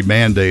a dirty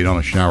Band-Aid on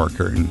a shower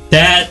curtain.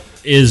 That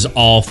is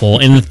awful,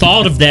 and the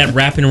thought of that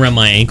wrapping around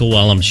my ankle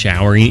while I'm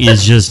showering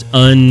is just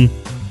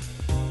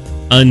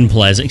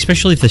unpleasant,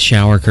 especially if the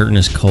shower curtain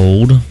is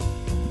cold.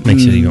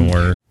 Makes it even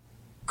worse.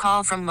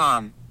 Call from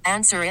mom.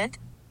 Answer it.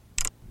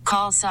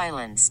 Call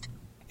silenced.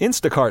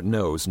 Instacart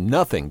knows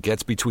nothing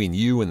gets between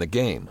you and the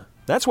game.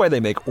 That's why they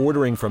make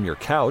ordering from your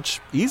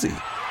couch easy.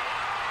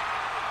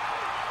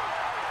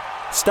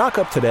 Stock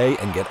up today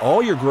and get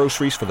all your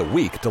groceries for the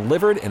week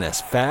delivered in as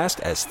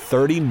fast as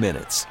 30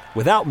 minutes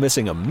without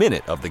missing a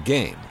minute of the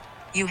game.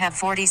 You have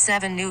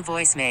 47 new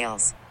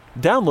voicemails.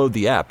 Download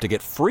the app to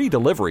get free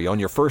delivery on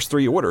your first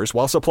 3 orders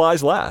while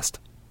supplies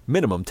last.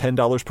 Minimum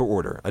 $10 per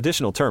order.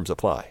 Additional terms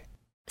apply.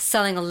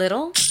 Selling a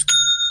little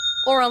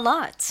or a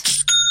lot?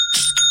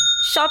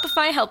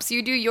 Shopify helps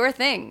you do your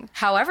thing,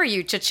 however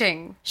you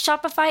cha-ching.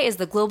 Shopify is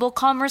the global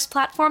commerce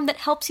platform that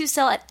helps you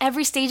sell at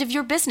every stage of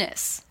your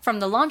business. From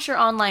the launch your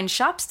online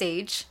shop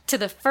stage, to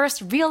the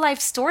first real-life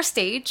store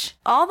stage,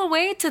 all the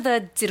way to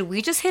the did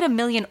we just hit 1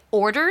 million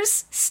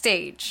orders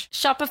stage.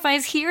 Shopify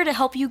is here to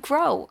help you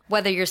grow.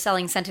 Whether you're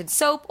selling scented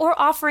soap or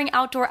offering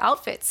outdoor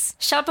outfits,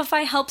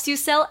 Shopify helps you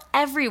sell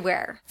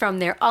everywhere. From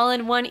their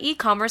all-in-one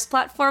e-commerce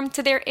platform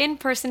to their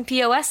in-person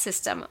POS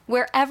system,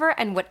 wherever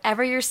and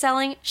whatever you're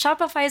selling,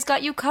 Shopify's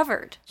got you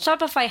covered.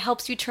 Shopify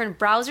helps you turn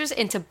browsers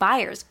into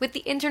buyers with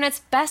the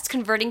internet's best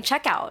converting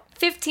checkout.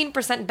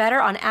 15% better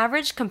on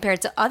average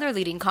compared to other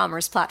leading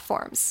commerce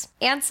platforms.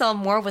 And sell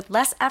more with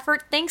less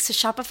effort thanks to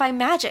Shopify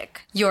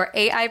Magic, your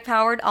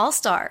AI-powered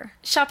all-star.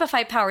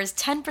 Shopify powers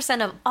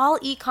 10% of all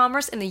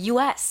e-commerce in the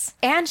U.S.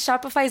 And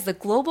Shopify is the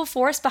global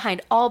force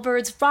behind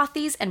Allbirds,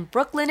 Rothy's, and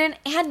Brooklinen,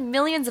 and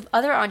millions of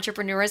other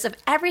entrepreneurs of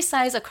every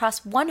size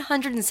across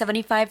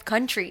 175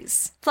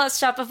 countries. Plus,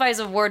 Shopify's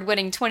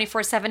award-winning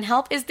 24/7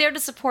 help is there to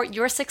support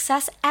your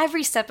success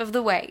every step of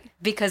the way.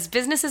 Because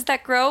businesses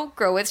that grow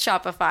with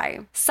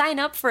Shopify. Sign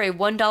up for a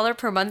 $1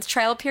 per month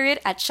trial period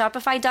at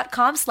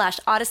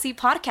shopify.com/Odyssey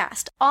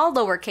Podcast, all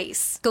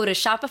lowercase. Go to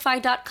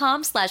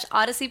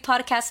shopify.com/Odyssey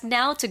Podcast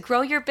now to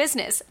grow your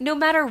business, no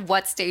matter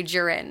what stage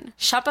you're in.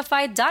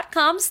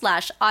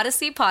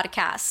 Shopify.com/Odyssey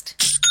Podcast.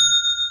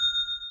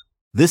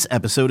 This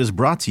episode is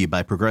brought to you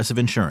by Progressive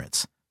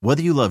Insurance.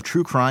 Whether you love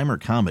true crime or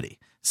comedy,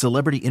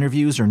 celebrity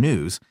interviews or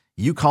news,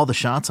 you call the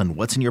shots on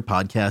what's in your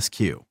podcast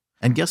queue.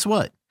 And guess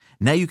what?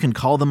 Now you can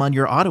call them on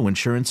your auto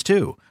insurance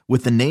too,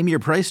 with the Name Your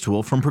Price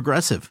tool from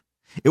Progressive.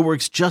 It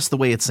works just the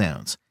way it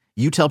sounds.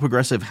 You tell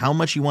Progressive how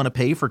much you want to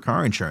pay for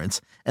car insurance,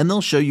 and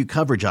they'll show you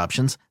coverage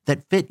options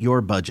that fit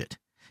your budget.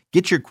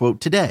 Get your quote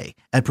today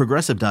at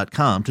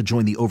Progressive.com to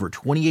join the over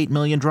 28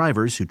 million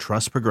drivers who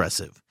trust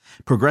Progressive.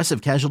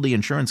 Progressive Casualty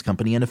Insurance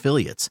Company and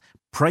Affiliates.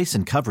 Price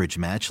and coverage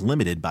match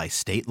limited by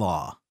state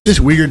law.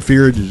 This Weird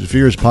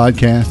Fears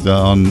podcast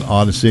on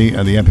Odyssey,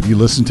 the app, have you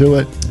listened to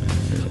it?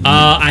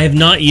 I have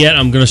not yet.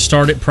 I'm going to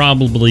start it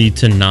probably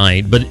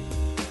tonight, but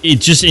it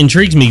just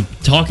intrigues me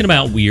talking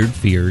about weird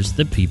fears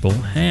that people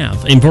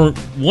have. And for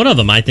one of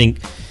them, I think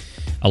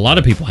a lot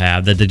of people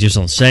have that they just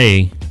don't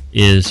say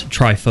is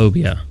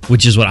tryphobia,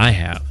 which is what I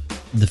have.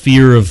 The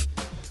fear of,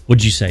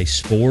 what'd you say,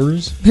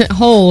 spores?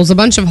 Holes, a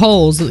bunch of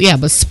holes. Yeah,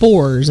 but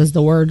spores is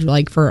the word,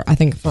 for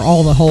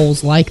all the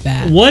holes like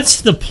that.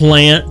 What's the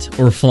plant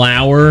or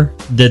flower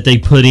that they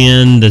put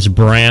in that's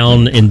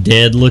brown and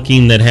dead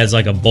looking that has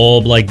like a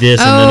bulb like this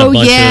and then a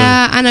bunch of...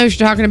 I know what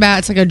you're talking about.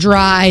 It's like a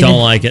dried...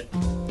 Don't like it.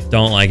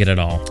 Don't like it at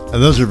all.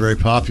 Those are very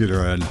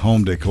popular in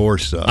home decor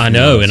stuff. I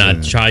know, and I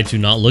try to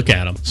not look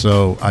at them.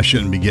 So I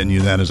shouldn't be getting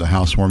you that as a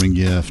housewarming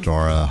gift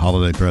or a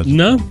holiday present?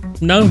 No,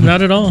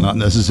 not at all. Not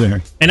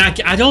necessary. And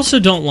I also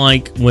don't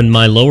like when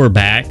my lower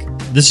back,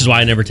 this is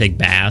why I never take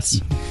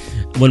baths,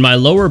 when my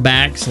lower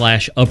back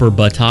 / upper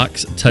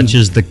buttocks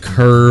touches the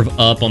curve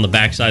up on the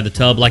backside of the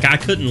tub, like I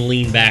couldn't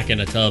lean back in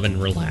a tub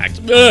and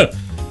relax. Ugh,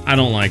 I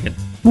don't like it.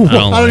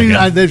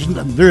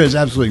 There is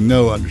absolutely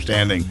no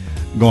understanding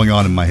going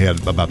on in my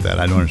head about that.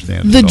 I don't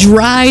understand. The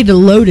dried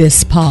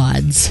lotus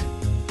pods.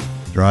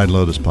 Dried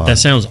lotus pods. That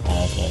sounds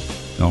awful.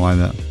 Don't like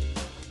that.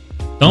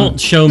 Don't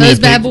show me those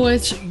bad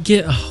boys.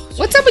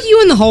 What's up with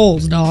you in the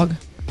holes, dog?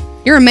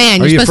 You're a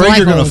man. Are you supposed to afraid like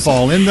you're going to holes.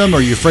 fall in them? Or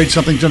are you afraid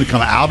something's going to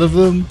come out of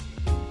them?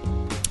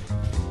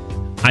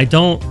 I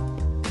don't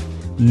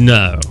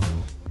know.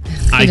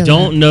 I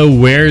don't know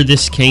where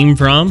this came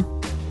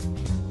from.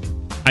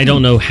 I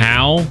don't know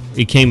how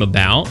it came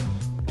about,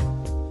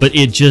 but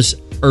it just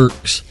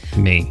irks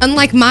me.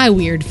 Unlike my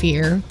weird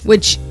fear,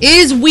 which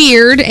is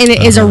weird and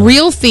it is a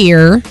real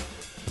fear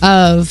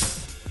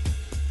because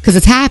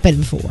it's happened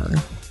before,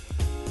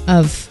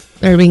 of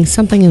there being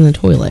something in the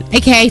toilet.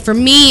 Okay, for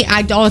me,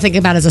 I don't think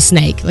about it as a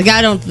snake. Like,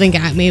 I don't think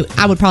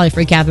I would probably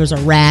freak out if it was a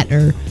rat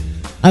or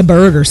a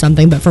bird or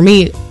something. But for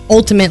me,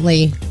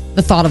 ultimately,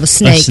 the thought of a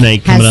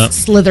snake has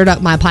slithered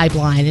up my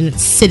pipeline and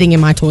it's sitting in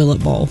my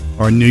toilet bowl.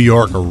 Or in New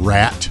York, a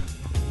rat.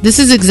 This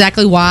is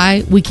exactly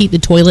why we keep the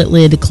toilet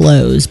lid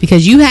closed,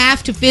 because you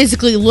have to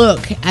physically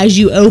look as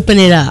you open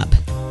it up.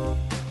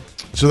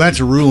 So that's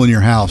a rule in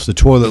your house. The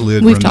toilet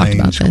lid We've talked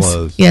about remains this.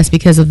 closed. Yes,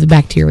 because of the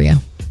bacteria.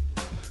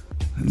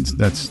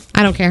 That's.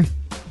 I don't care.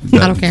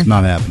 I don't care. It's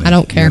not happening. I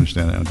don't care. You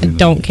understand that? I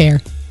don't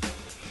care.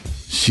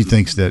 She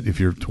thinks that if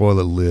your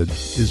toilet lid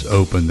is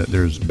open, that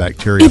there's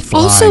bacteria It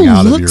flying also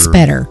out of your... looks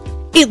better.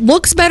 It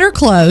looks better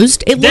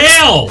closed. It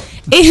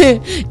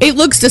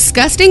looks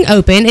disgusting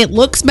open. It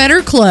looks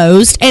better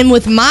closed. And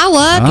with my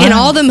luck and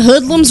all them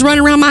hoodlums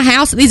running around my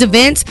house at these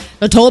events,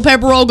 the toilet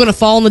paper roll going to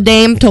fall in the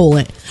damn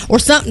toilet. Or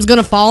something's going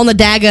to fall in the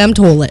daggum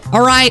toilet.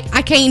 All right?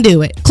 I can't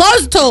do it.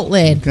 Close the toilet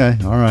lid. Okay,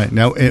 all right.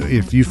 Now,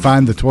 if you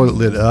find the toilet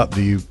lid up,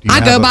 do you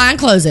I go by and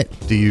close it.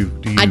 Do you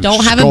I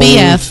don't have a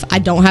BF. I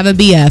don't have a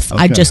BF.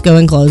 I Okay. just go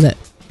and close it.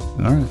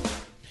 All right.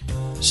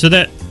 So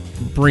that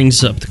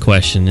brings up the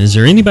question, is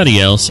there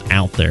anybody else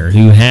out there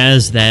who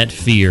has that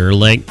fear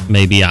like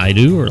maybe I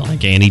do or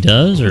like Annie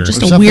does? Or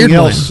just a weird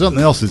one.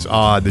 Something else that's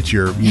odd that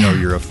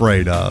you're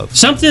afraid of.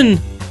 Something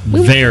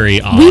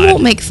very odd. We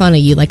won't make fun of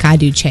you like I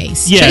do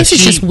Chase. Yeah, Chase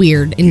is just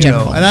weird in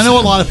general. And I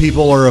know a lot of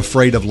people are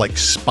afraid of like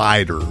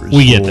spiders.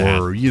 We get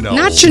or, that.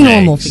 Not your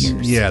normal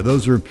fears. Yeah,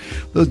 those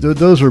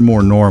are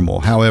more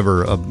normal.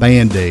 However, a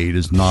Band-Aid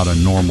is not a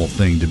normal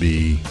thing to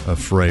be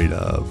afraid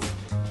of.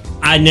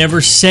 I never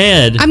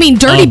said. I mean,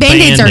 dirty a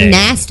Band-Aids are Band-Aid.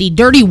 nasty.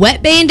 Dirty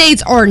wet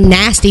Band-Aids are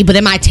nasty, but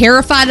am I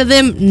terrified of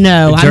them?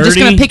 No. I'm just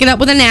going to pick it up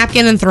with a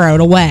napkin and throw it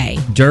away.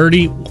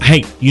 Dirty.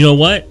 Hey, you know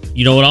what?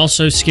 You know what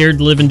also scared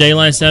the living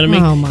daylights out of me?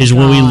 Oh, my is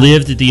when we God.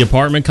 lived at the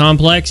apartment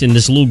complex and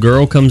this little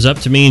girl comes up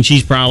to me and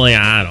she's probably,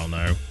 I don't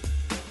know,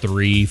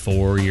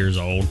 3-4 years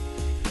old.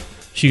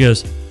 She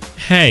goes,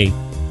 hey.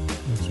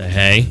 I say,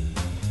 hey.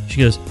 She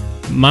goes,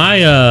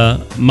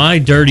 my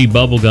dirty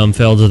bubble gum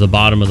fell to the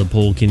bottom of the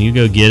pool. Can you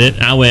go get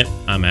it? I went,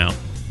 I'm out.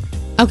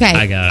 Okay.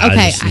 I got it.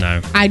 Okay. I just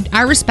know.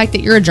 I respect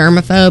that you're a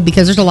germaphobe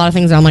because there's a lot of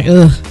things that I'm like,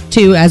 ugh,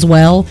 too, as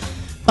well.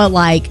 But,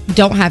 like,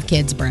 don't have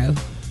kids, bro.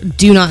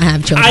 Do not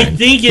have children. I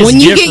think it's when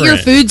you get your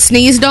different. food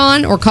sneezed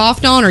on or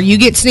coughed on, or you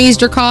get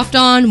sneezed or coughed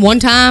on one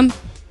time,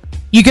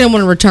 you're going to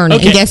want to return it.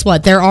 Okay. And guess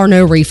what? There are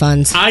no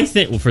refunds. I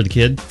think, well, for the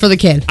kid. For the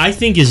kid. I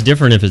think it's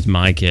different if it's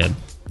my kid.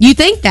 You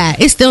think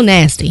that. It's still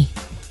nasty.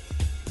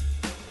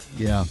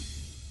 Yeah.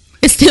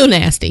 It's still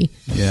nasty.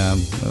 Yeah.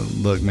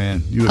 Look,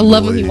 man. You I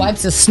love when he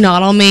wipes his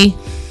snot on me.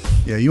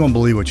 Yeah, you won't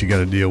believe what you got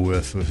to deal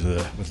with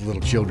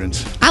little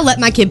children's. I let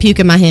my kid puke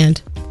in my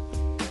hand.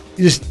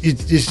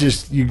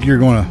 You're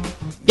going to.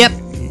 Yep.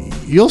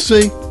 You'll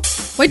see.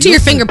 Wait till your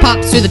finger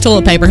pops through the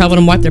toilet paper helping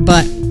them wipe their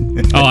butt.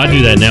 Oh, I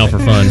do that now for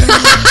fun.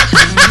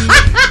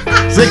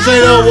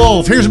 680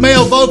 Wolf. Here's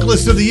male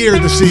vocalist of the year,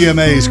 the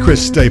CMA's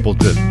Chris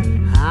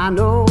Stapleton. I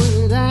know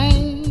it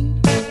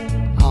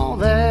ain't all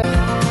that.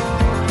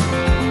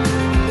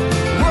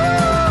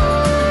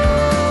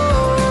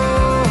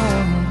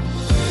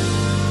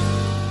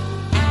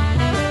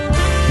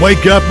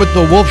 Wake up with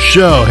the Wolf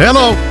Show.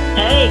 Hello.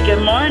 Hey,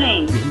 good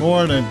morning. Good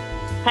morning.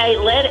 Hey,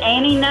 let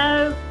Annie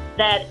know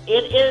that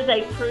it is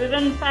a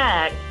proven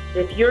fact.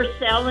 If you're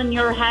selling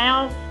your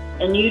house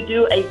and you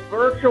do a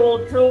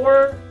virtual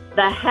tour,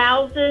 the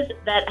houses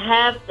that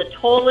have the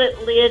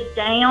toilet lid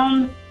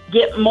down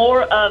get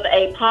more of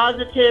a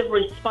positive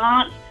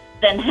response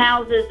than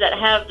houses that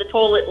have the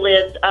toilet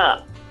lids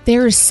up.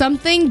 There is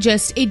something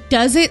it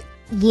doesn't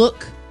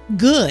look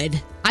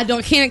good.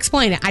 Can't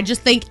explain it. I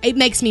just think it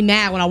makes me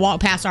mad when I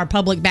walk past our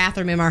public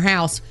bathroom in our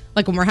house,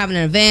 like when we're having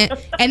an event,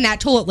 and that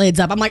toilet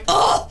lid's up. I'm like,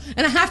 oh,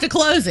 and I have to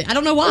close it. I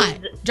don't know why.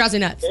 It drives me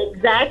nuts.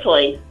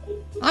 Exactly.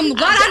 I'm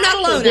glad I'm not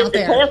alone out there. I did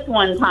the test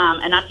one time,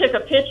 and I took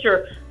a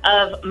picture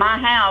of my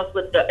house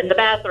in the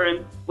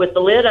bathroom with the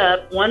lid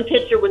up, one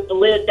picture with the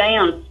lid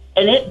down,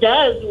 and it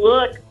does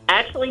look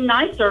actually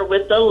nicer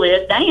with the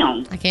lid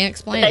down. I can't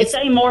explain They it.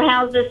 say more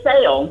houses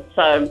sell,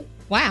 so.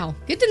 Wow,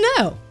 good to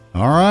know.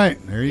 All right,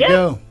 there you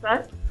go.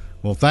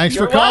 Well, thanks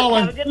You're for calling.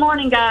 welcome. Have a good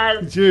morning,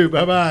 guys. You too.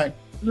 Bye-bye.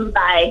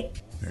 Bye.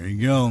 There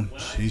you go.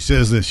 She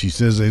says this. She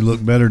says they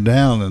look better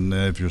down than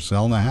if you're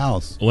selling a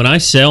house. When I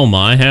sell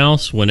my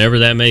house, whenever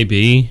that may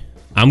be,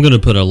 I'm going to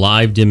put a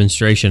live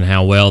demonstration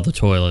how well the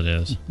toilet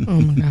is. Oh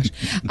my gosh.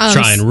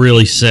 Try and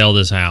really sell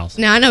this house.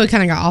 Now I know we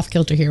kind of got off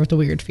kilter here with the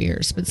weird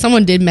fears, but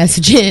someone did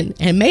message in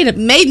and made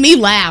me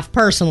laugh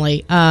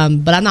personally.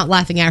 But I'm not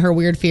laughing at her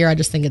weird fear. I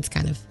just think it's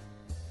kind of.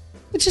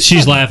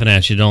 She's laughing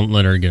at you. Don't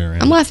let her get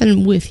around. I'm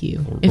laughing with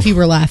you if you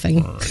were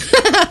laughing.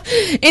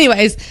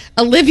 Anyways,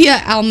 Olivia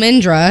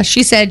Almendra,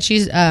 she said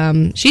she's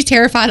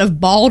terrified of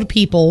bald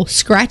people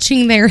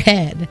scratching their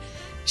head.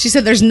 She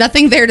said there's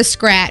nothing there to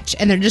scratch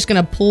and they're just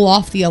going to pull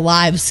off the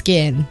alive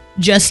skin.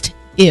 Just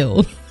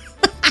ew.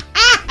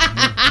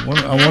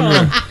 I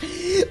wonder.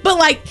 But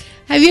like,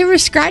 have you ever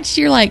scratched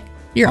your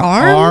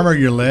arm? Arm or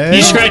your leg?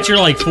 You scratch your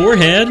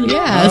forehead?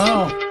 Yeah.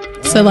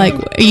 Oh. So like,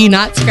 are you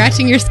not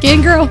scratching your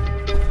skin, girl?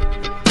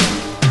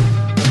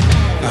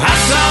 I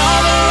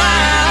saw the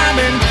line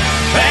and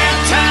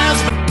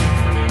baptized.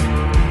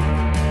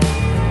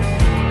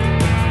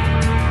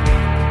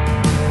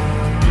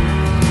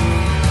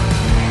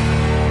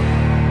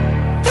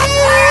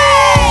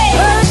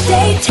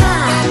 Birthday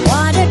time,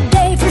 what a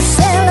day for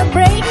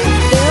celebrating.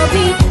 There'll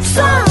be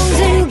songs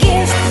and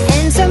gifts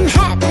and some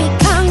happy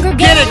congregations.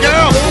 Get it,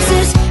 girl! This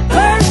is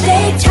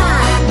birthday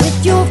time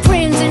with your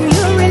friends and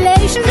your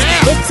relations.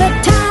 Yeah. It's a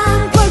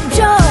time for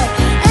joy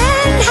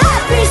and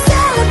happy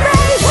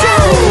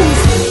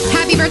celebrations.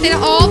 Happy birthday to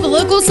all the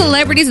local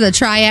celebrities of the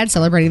Triad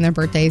celebrating their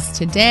birthdays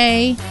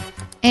today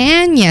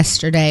and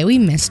yesterday. We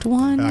missed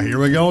one. Here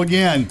we go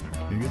again.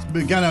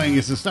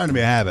 It's starting to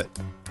be a habit.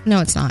 No,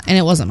 it's not. And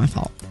it wasn't my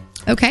fault.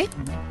 Okay.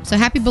 So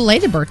happy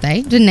belated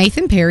birthday to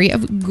Nathan Perry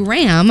of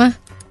Graham,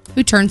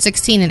 who turned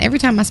 16. And every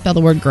time I spell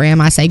the word Graham,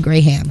 I say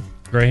Graham.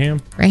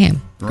 Graham?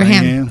 Graham.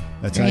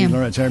 That's how you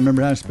learn. That's how you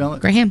remember how to spell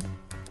it? Graham.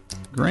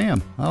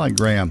 Graham. I like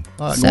Graham.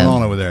 I like going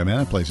on over there, man.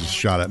 That place is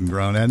shot up and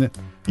grown, hasn't it?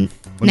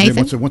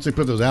 Nathan? Once they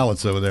put those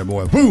outlets over there,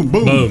 boy, boom,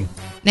 boom. Boom.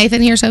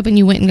 Nathan, here's hoping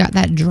you went and got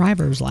that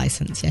driver's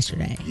license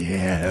yesterday.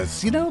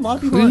 Yes. A lot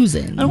of people.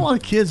 Cruising. I know a lot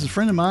of kids. A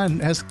friend of mine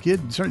has a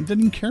kid, doesn't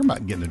even care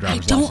about getting the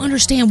driver's license. I don't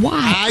understand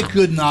why. I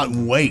could not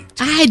wait.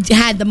 I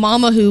had the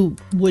mama who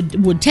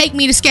would take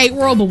me to Skate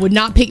World but would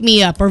not pick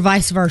me up or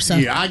vice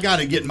versa. Yeah, I got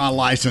to get my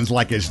license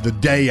like it's the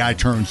day I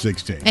turned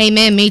 16.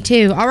 Amen, me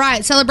too. All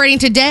right, celebrating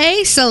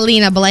today,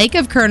 Selena Blake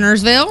of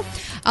Kernersville,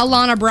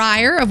 Alana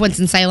Breyer of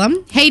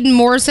Winston-Salem, Hayden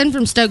Morrison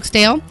from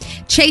Stokesdale,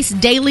 Chase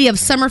Daly of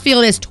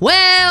Summerfield is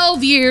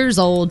 12 years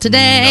old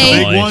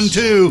today. Big one,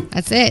 too.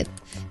 That's it.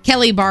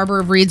 Kelly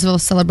Barber of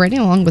Reedsville celebrating,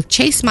 along with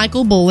Chase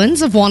Michael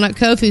Bullens of Walnut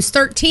Cove, who's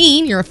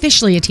 13. You're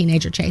officially a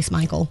teenager, Chase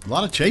Michael. A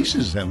lot of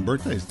Chases having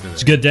birthdays today.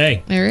 It's a good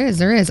day. There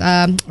is.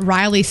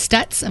 Riley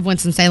Stutz of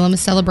Winston-Salem is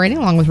celebrating,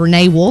 along with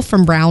Renee Wolf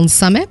from Brown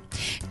Summit.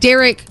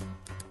 Derek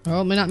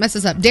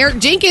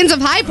Jenkins of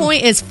High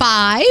Point is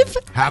 5.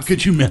 How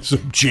could you mess up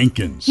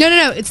Jenkins?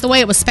 No. It's the way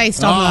it was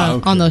spaced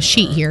on the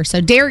sheet here. So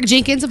Derek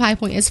Jenkins of High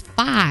Point is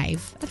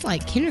 5. That's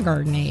like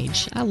kindergarten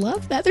age. I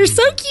love that. They're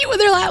so cute when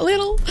they're that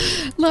little.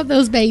 Love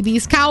those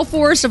babies. Kyle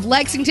Forrest of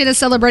Lexington is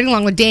celebrating,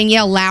 along with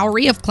Danielle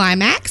Lowry of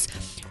Climax.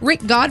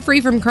 Rick Godfrey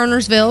from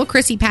Kernersville,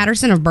 Chrissy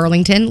Patterson of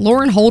Burlington,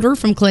 Lauren Holder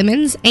from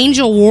Clemens,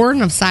 Angel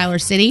Warren of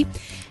Siler City.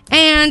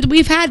 And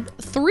we've had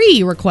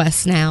 3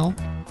 requests now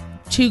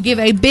to give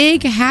a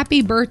big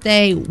happy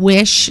birthday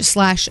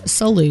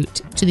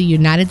wish/salute to the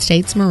United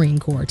States Marine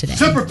Corps today.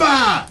 Semper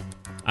Fi!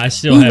 I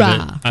still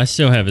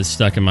have it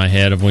stuck in my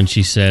head of when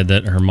she said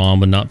that her mom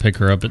would not pick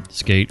her up at the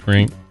skate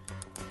rink,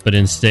 but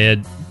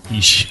instead,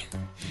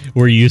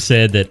 where you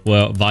said that,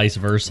 well, vice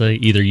versa,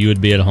 either you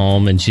would be at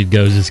home and she'd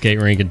go to the skate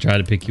rink and try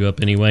to pick you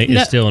up anyway.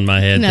 It's still in my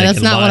head. No,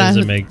 thinking, that's not what I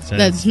make sense.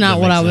 That's not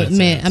what I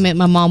meant. I meant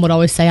my mom would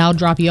always say, "I'll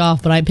drop you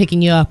off, but I ain't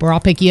picking you up," or "I'll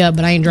pick you up,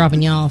 but I ain't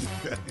dropping you off."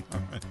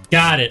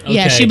 Got it. Okay.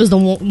 Yeah, she was the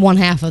one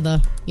half of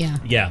the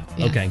Yeah.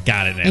 Okay,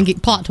 got it now.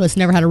 And plot twist,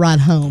 never had a ride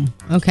home.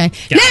 Okay.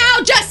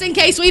 Now, just in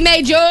case we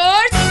made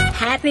yours,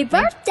 happy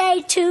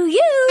birthday to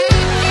you.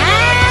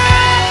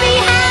 Happy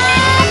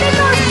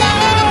birthday.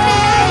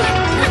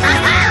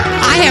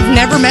 I have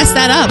never messed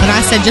that up, and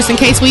I said just in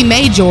case we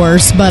made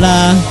yours, but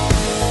I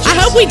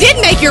hope we did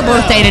make your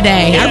birthday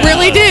today. I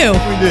really do.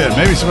 We did.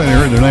 Maybe somebody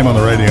heard their name on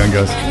the radio and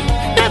goes,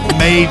 "That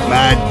made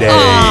my day."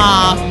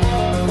 Aww.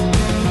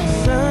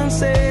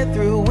 Sunset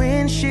through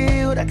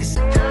windshield, I can see.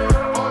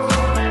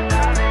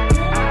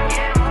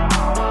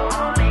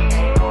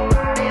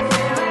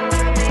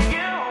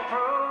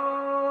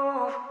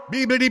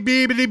 It's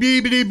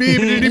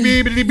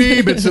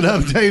an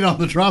update on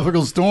the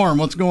tropical storm.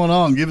 What's going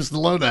on? Give us the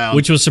lowdown.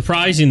 Which was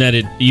surprising that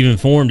it even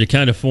formed. It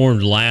kind of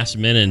formed last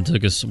minute and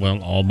took us,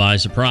 all by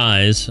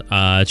surprise.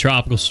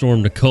 Tropical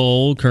storm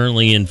Nicole,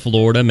 currently in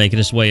Florida, making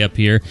its way up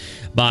here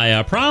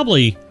by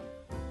probably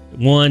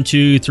 1,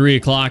 2, 3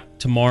 o'clock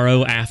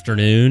tomorrow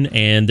afternoon,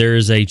 and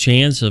there's a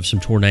chance of some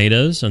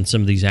tornadoes on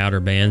some of these outer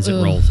bands that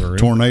roll through.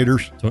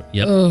 Tornadoes?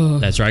 Yep,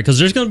 that's right, because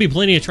there's going to be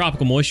plenty of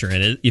tropical moisture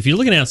in it. If you're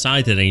looking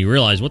outside today and you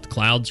realize what the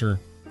clouds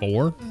are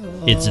for,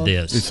 it's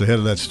this. It's ahead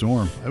of that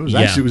storm. It was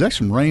actually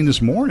some rain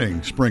this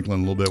morning,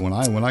 sprinkling a little bit when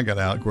I got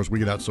out. Of course, we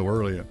get out so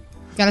early.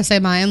 Gotta say,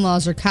 my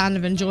in-laws are kind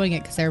of enjoying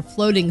it because they're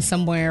floating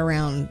somewhere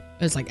around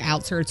was like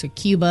outskirts of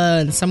Cuba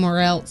and somewhere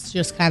else,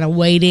 just kind of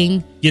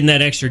waiting. Getting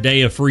that extra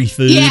day of free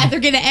food. Yeah, they're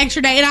getting an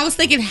extra day. And I was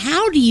thinking,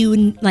 how do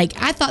you, like,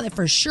 I thought that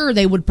for sure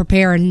they would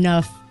prepare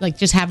enough, like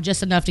just have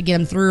just enough to get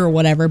them through or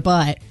whatever.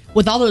 But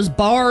with all those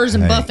bars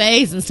and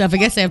buffets and stuff, I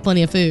guess they have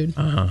plenty of food.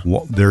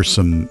 Well, there's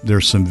some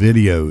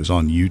videos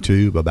on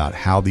YouTube about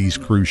how these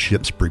cruise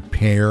ships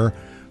prepare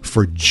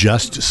for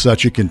just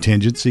such a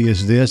contingency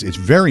as this. It's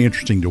very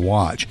interesting to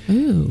watch.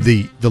 Ooh.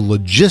 The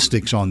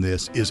logistics on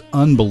this is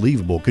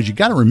unbelievable because you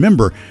got to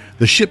remember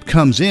the ship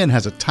comes in,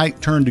 has a tight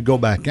turn to go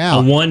back out.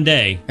 On one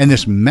day. And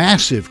this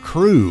massive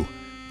crew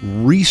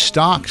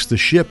restocks the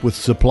ship with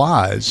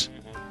supplies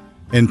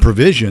and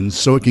provisions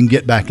so it can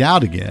get back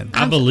out again.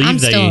 I'm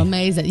still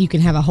amazed that you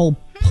can have a whole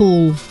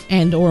pool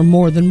and or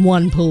more than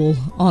one pool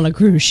on a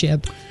cruise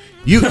ship.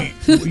 You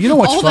know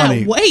what's all funny?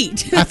 That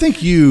weight. I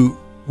think you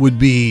would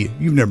be,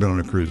 you've never been on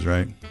a cruise,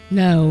 right?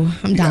 No,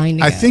 I'm dying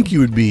to go. I think you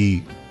would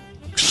be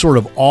sort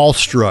of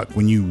awestruck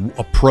when you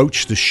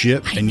approach the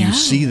ship and you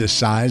see the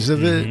size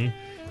of it.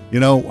 You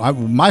know,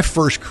 my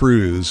first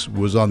cruise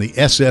was on the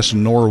SS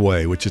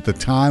Norway, which at the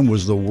time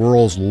was the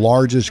world's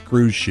largest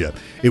cruise ship.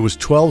 It was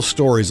 12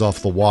 stories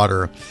off the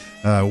water.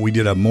 We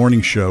did a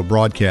morning show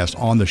broadcast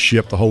on the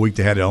ship the whole week.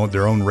 They had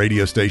their own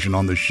radio station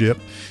on the ship,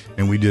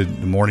 and we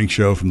did the morning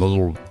show from the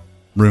little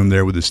room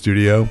there with the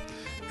studio.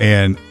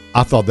 And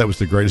I thought that was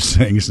the greatest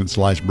thing since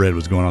sliced bread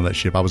was going on that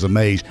ship. I was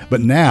amazed.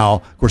 But now,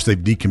 of course, they've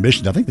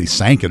decommissioned. I think they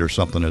sank it or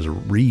something as a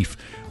reef.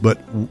 But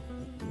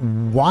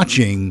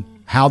watching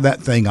how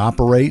that thing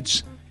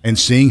operates and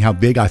seeing how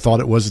big I thought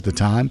it was at the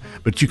time,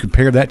 but you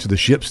compare that to the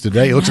ships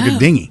today, it looks like a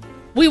dinghy.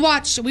 We were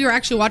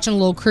actually watching a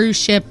little cruise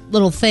ship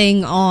little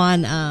thing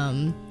on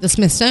the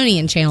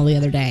Smithsonian Channel the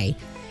other day.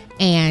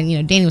 And, you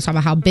know, Danny was talking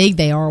about how big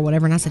they are or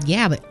whatever. And I said,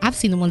 yeah, but I've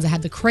seen the ones that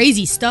have the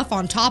crazy stuff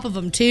on top of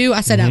them, too.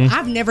 I said,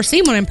 I've never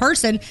seen one in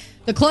person.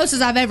 The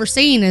closest I've ever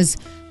seen is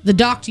the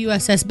docked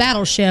USS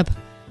Battleship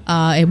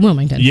in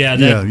Wilmington. Yeah,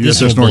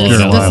 USS North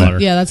Carolina.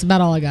 Yeah, that's about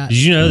all I got. Did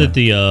you know that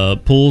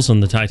the pools on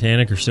the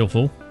Titanic are still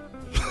full?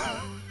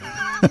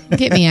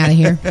 Get me out of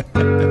here.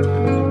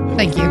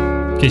 Thank you.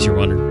 In case you're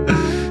wondering.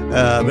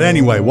 But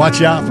anyway,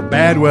 watch out for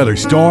bad weather,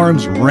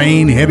 storms,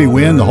 rain, heavy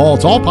wind, the haul.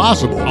 It's all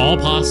possible. All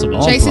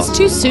possible. Chase, it's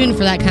too soon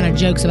for that kind of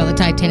jokes about the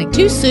Titanic.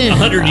 Too soon.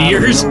 100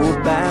 years. I don't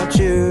know about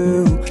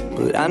you,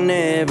 but I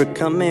never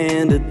come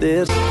into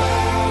this.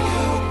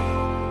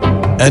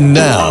 And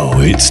now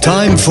it's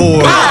time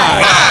for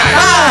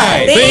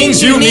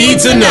Things You Need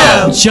to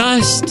Know.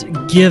 Just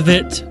give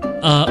it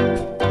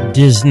up,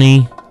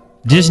 Disney.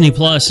 Disney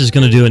Plus is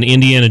going to do an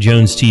Indiana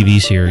Jones TV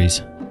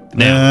series.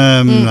 Now,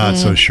 I'm not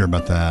so sure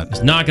about that.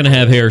 It's not going to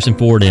have Harrison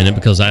Ford in it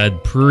because I'm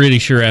pretty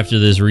sure after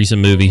this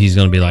recent movie he's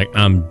going to be like,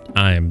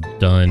 I am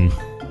done.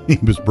 He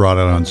was brought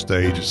out on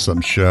stage at some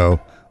show.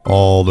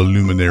 All the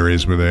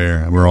luminaries were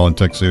there, and we're all in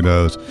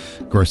tuxedos.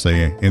 Of course,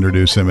 they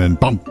introduce him, and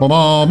bum, bum,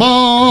 bum,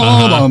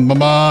 bum, bum,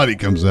 bum, he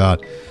comes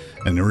out,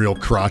 and the real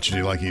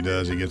crotchety like he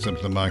does, he gets up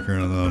to the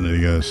microphone, and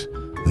he goes,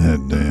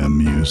 that damn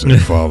music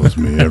follows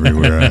me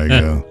everywhere I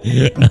go.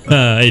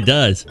 It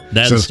does.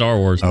 That's Star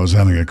Wars. I was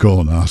having a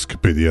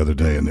colonoscopy the other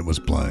day, and it was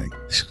playing.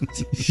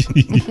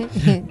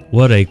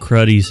 What a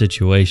cruddy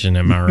situation,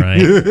 am I right?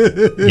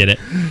 Get it?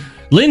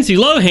 Lindsay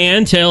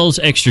Lohan tells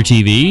Extra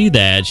TV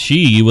that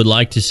she would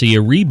like to see a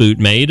reboot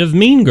made of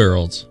Mean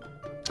Girls.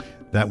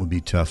 That would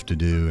be tough to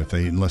do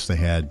unless they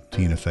had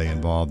Tina Fey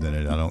involved in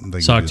it. I don't think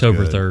it's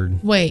October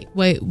 3rd. Wait.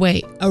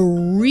 A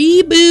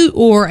reboot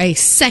or a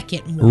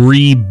second one?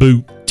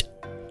 Reboot.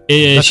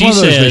 That's one of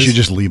those they should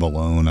just leave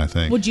alone, I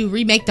think. Would you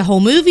remake the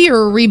whole movie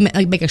or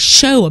make a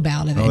show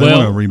about it? They want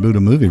to reboot a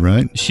movie,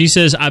 right? She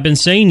says, I've been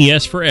saying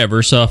yes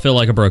forever, so I feel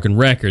like a broken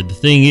record. The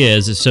thing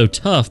is, it's so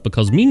tough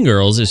because Mean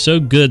Girls is so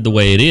good the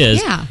way it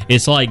is. Yeah.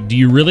 It's like, do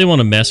you really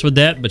want to mess with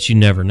that? But you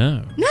never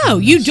know. No,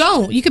 you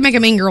don't. You can make a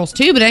Mean Girls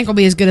too, but it ain't going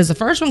to be as good as the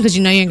first one because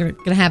you know you ain't going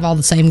to have all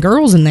the same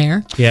girls in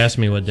there. He asked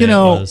me what day it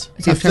was.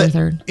 It's October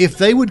 3rd. If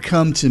they would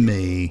come to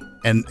me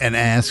and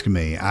ask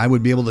me, I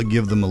would be able to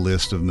give them a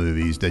list of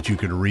movies that you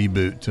could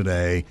reboot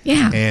today.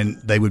 Yeah. And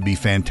they would be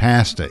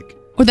fantastic.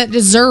 Or that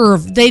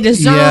deserve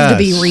to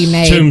be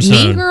remade.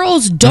 Tombstone. Mean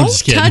Girls, don't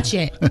touch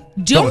it.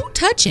 Don't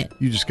touch it.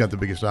 You just got the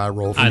biggest eye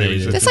roll from I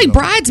me. That's like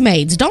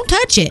Bridesmaids. Don't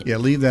touch it. Yeah,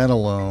 leave that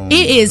alone.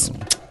 It is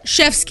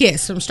chef's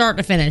kiss from start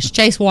to finish.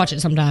 Chase, watch it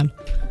sometime.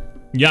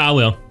 Yeah, I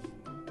will.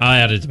 I'll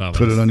add it to my list.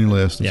 Put it on your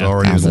list. It's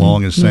already as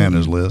long as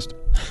Santa's list.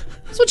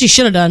 That's what you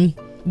should have done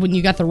when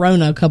you got the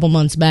Rona a couple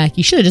months back.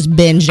 You should have just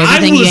binged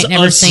everything you had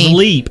never seen. I was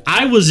asleep.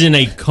 I was in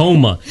a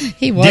coma.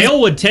 He was.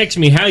 Dale would text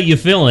me, how you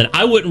feeling?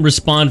 I wouldn't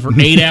respond for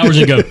 8 hours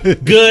and go,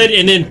 good,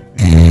 and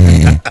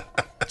then...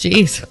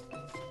 Jeez.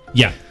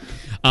 Yeah.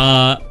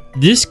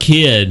 This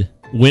kid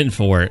went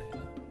for it,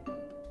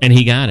 and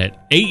he got it.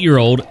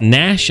 8-year-old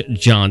Nash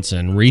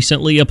Johnson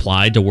recently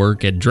applied to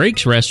work at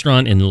Drake's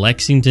Restaurant in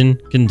Lexington,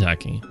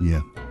 Kentucky.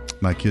 Yeah.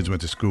 My kids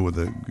went to school with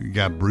a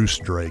guy, Bruce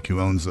Drake, who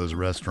owns those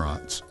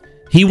restaurants.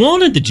 He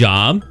wanted the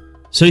job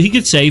so he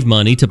could save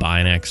money to buy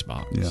an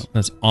Xbox. Yeah.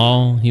 That's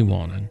all he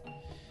wanted.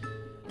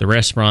 The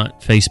restaurant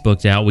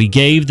Facebooked out. We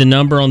gave the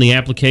number on the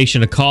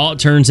application a call. It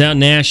turns out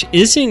Nash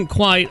isn't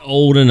quite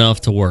old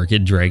enough to work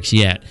at Drake's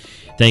yet.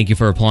 Thank you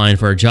for applying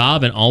for a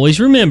job, and always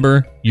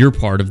remember, you're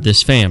part of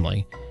this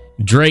family.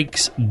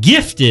 Drake's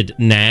gifted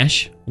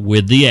Nash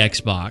with the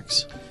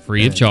Xbox,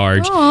 free of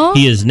charge. Aww.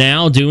 He is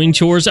now doing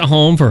chores at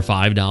home for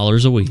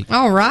 $5 a week.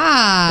 All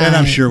right. And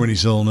I'm sure when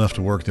he's old enough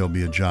to work, there'll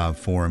be a job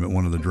for him at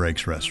one of the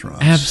Drake's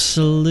restaurants.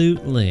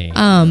 Absolutely.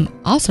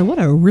 Also, what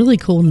a really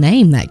cool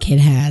name that kid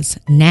has.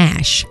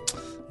 Nash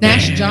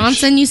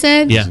Johnson, you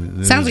said? Yeah.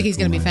 Sounds like he's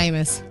going to be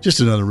famous. Just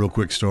another real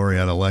quick story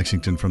out of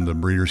Lexington from the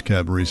Breeders'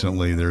 Cup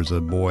recently. There's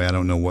a boy, I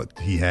don't know what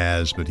he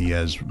has, but he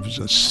has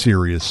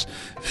serious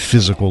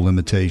physical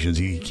limitations.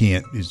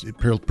 He's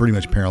pretty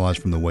much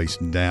paralyzed from the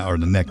waist down, or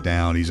the neck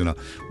down. He's in one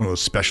of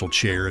those special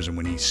chairs, and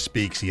when he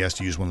speaks, he has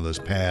to use one of those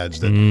pads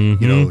that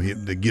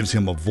that gives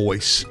him a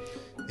voice.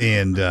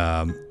 And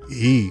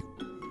he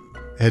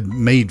had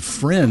made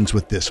friends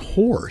with this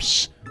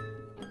horse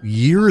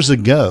years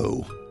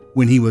ago.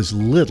 When he was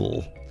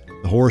little,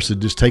 the horse had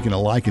just taken a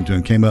liking to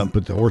him, came up and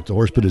put the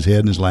horse put his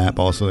head in his lap,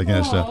 also that kind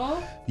of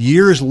stuff.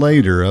 Years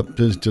later, up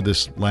to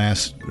this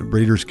last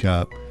Breeders'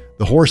 Cup,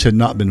 the horse had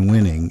not been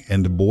winning,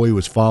 and the boy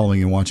was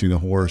following and watching the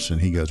horse,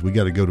 and he goes, "We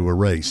got to go to a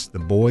race." The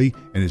boy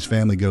and his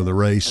family go to the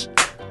race.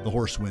 The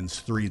horse wins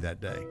 3 that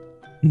day.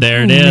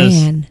 There it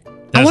is. Man.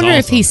 I wonder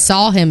if he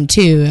saw him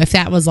too, if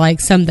that was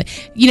like something.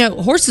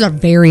 Horses are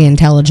very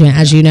intelligent,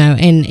 as you know,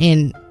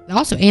 and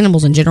also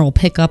animals in general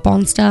pick up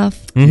on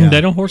stuff. Mm-hmm. Yeah. They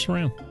don't horse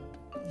around.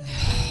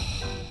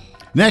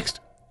 Next.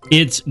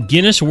 It's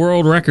Guinness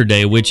World Record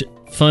Day, which,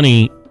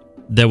 funny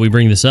that we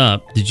bring this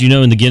up. Did you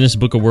know in the Guinness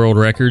Book of World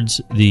Records,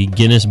 the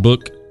Guinness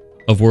Book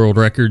of World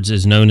Records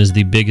is known as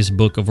the biggest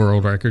book of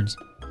world records?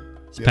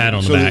 It's a pat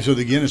on the back. So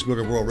the Guinness Book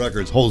of World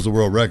Records holds the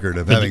world record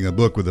of having a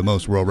book with the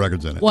most world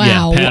records in it.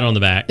 Wow. Yeah, pat on the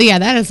back. Yeah,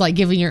 that is like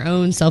giving your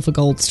own self a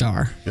gold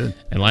star. Good.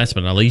 And last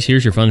but not least,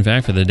 here's your fun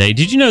fact for the day.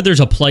 Did you know there's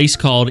a place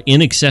called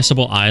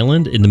Inaccessible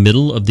Island in the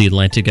middle of the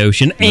Atlantic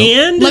Ocean? Nope.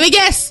 And let me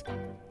guess.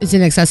 It's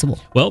inaccessible.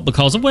 Well,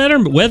 because of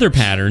weather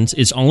patterns,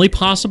 it's only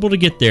possible to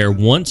get there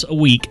once a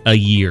week a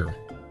year.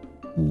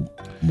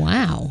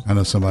 Wow. I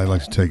know somebody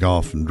likes to take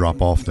off and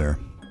drop off there.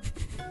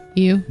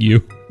 You?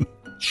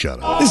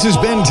 Shut up. This has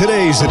been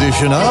today's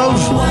edition of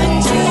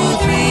 1, 2,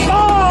 3,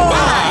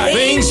 5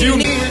 Things You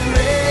Need.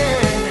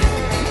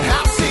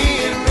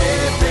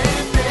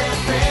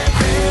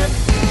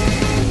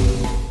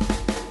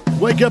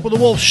 Wake Up with the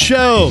Wolf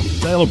Show.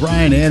 Dale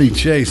O'Brien, Annie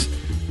Chase.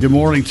 Good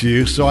morning to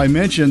you. So I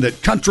mentioned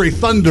that Country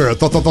Thunder,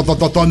 Thunder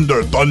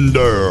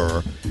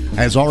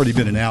has already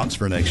been announced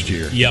for next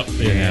year. Yep,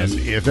 it has.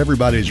 If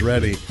everybody's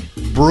ready,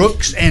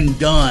 Brooks and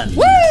Dunn.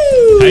 Woo!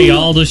 Hey,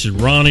 y'all, this is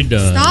Ronnie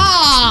Dunn.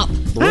 Stop!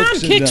 I'm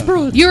Kix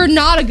Brooks. You're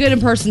not a good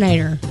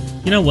impersonator.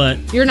 You know what?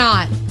 You're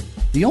not.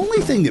 The only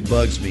thing that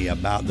bugs me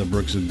about the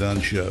Brooks and Dunn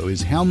show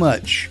is how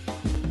much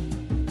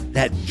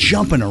that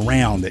jumping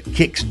around that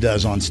Kix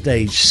does on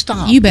stage.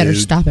 Stop. You better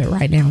dude. stop it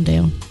right now,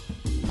 Dale.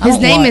 His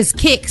name is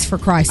Kix, for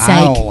Christ's sake.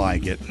 I don't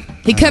like it.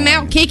 He come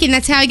out kicking.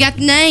 That's how he got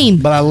the name.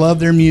 But I love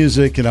their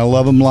music, and I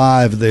love them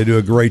live. They do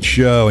a great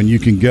show, and you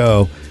can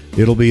go.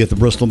 It'll be at the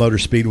Bristol Motor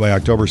Speedway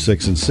October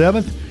 6th and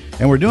 7th.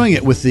 And we're doing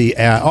it with the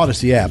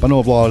Odyssey app. I know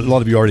a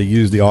lot of you already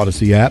use the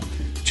Odyssey app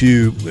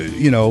to,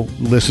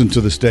 listen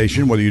to the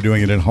station, whether you're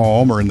doing it at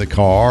home or in the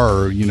car,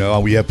 or,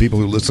 we have people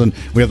who listen.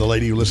 We have the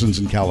lady who listens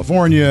in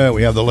California.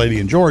 We have the lady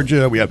in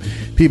Georgia. We have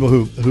people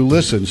who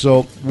listen.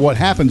 So what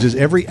happens is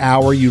every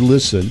hour you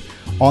listen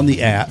on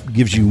the app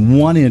gives you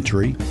one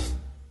entry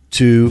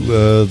to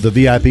the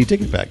VIP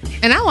ticket package.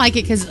 And I like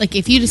it because,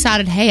 if you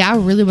decided, hey, I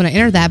really want to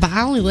enter that, but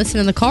I only listen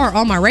in the car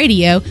on my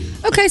radio,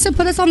 okay, so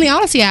put us on the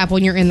Odyssey app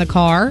when you're in the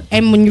car.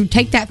 And when you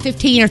take that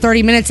 15 or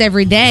 30 minutes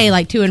every day,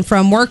 like to and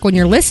from work when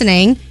you're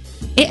listening,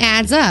 it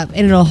adds up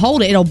and it'll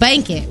hold it. It'll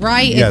bank it,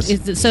 right? Yes.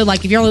 So,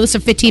 if you only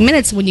listen 15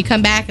 minutes, when you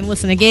come back and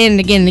listen again and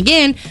again and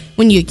again,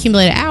 when you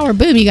accumulate an hour,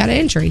 boom, you got an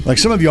entry. Like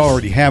some of you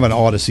already have an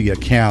Odyssey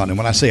account. And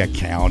when I say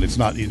account, it's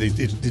not,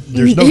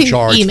 there's no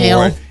charge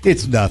for it.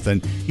 It's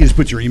nothing. You just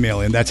put your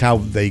email in. That's how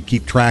they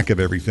keep track of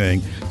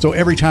everything. So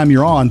every time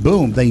you're on,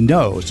 boom, they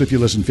know. So if you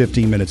listen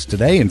 15 minutes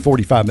today and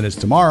 45 minutes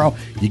tomorrow,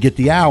 you get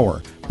the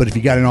hour. But if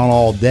you got it on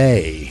all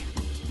day,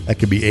 that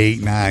could be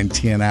 8, 9,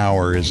 10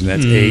 hours, and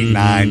that's 8,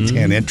 9,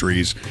 10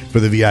 entries for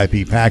the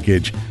VIP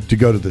package to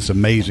go to this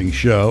amazing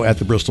show at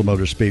the Bristol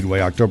Motor Speedway,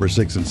 October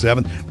 6th and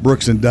 7th.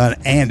 Brooks and Dunn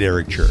and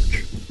Eric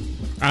Church.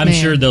 I'm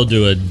sure they'll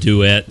do a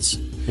duet.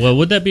 Well,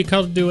 would that be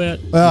called a duet?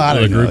 Well, I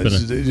don't know.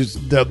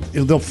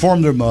 They'll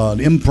form them an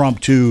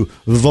impromptu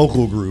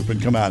vocal group and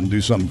come out and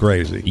do something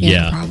crazy.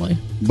 Yeah, probably.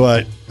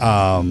 But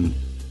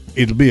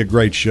it'll be a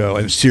great show.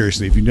 And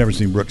seriously, if you've never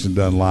seen Brooks and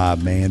Dunn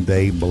live, man,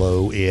 they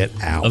blow it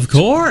out. Of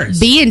course.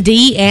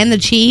 B&D and the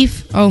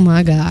Chief. Oh,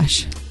 my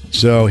gosh.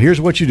 So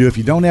here's what you do. If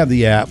you don't have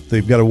the app,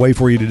 they've got a way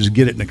for you to just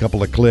get it in a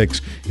couple of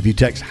clicks. If you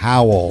text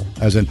HOWL,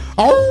 as in,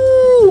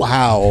 HOWL,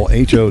 HOWL.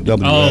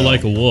 Oh,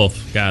 like a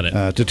wolf. Got it.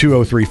 To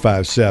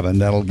 20357.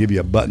 That'll give you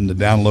a button to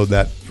download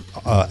that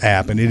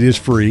app, and it is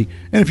free.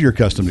 And if you're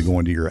accustomed to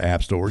going to your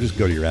app store, just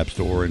go to your app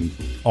store. And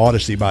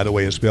Audacy, by the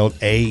way, is spelled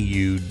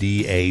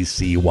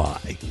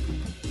Audacy.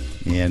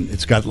 And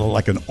it's got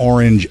like an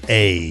orange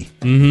A.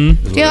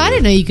 Mm-hmm. Yeah, I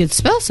didn't know you could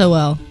spell so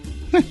well.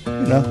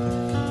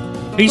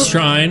 No. He's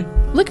trying.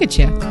 Look at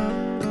you.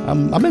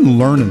 I've been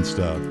learning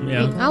stuff.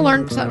 Yeah. I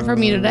learned something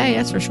from you today,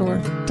 that's for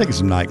sure. Taking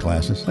some night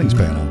classes. Thanks,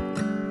 Pano.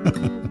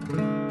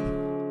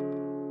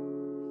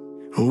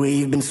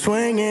 We've been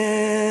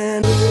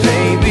swinging.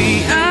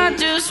 Baby, I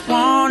just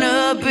want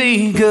to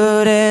be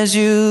good as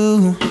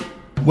you.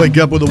 Wake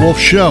up with the Wolf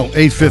Show,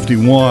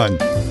 8:51.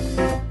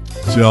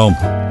 So,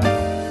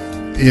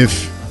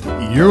 if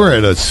you're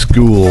at a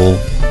school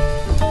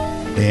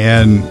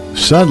and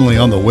suddenly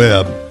on the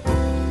web,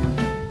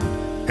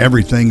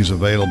 everything's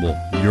available.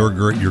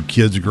 Your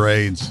kids'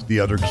 grades, the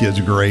other kids'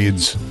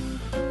 grades,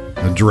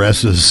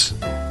 addresses,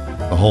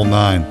 the whole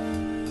nine.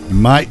 You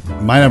might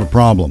have a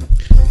problem.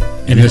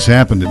 And this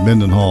happened at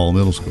Mendenhall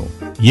Middle School.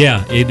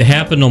 Yeah, it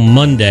happened on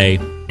Monday.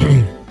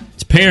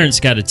 His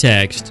parents got a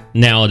text.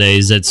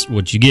 Nowadays, that's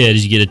what you get,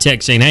 is you get a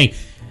text saying, hey,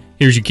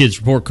 here's your kid's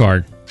report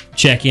card.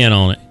 Check in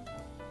on it.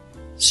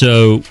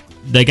 So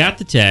they got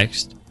the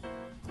text.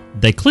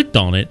 They clicked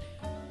on it.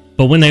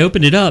 But when they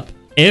opened it up,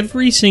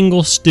 every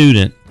single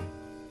student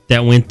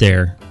that went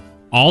there,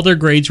 all their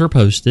grades were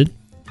posted,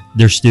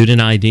 their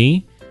student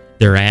ID,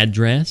 their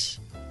address,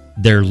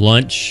 their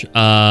lunch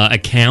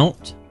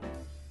account,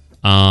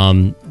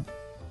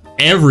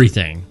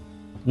 everything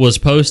was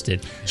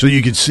posted. So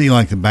you could see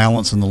like the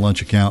balance in the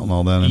lunch account and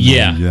all that.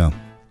 Yeah.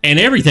 And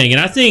everything.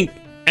 And I think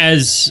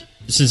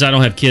since I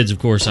don't have kids, of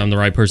course, I'm the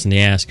right person to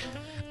ask.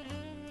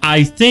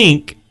 I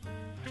think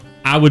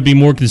I would be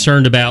more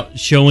concerned about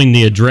showing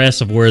the address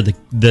of where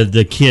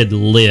the kid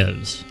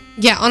lives.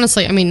 Yeah,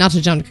 honestly, I mean, not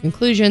to jump to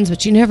conclusions,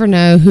 but you never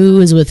know who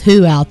is with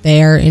who out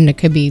there, and it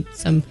could be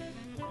some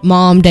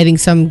mom dating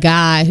some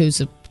guy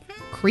who's a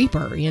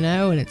creeper,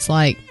 and it's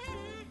like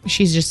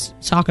she's just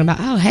talking about,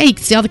 oh, hey, you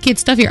can see all the kids'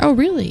 stuff here. Oh,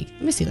 really?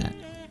 Let me see that.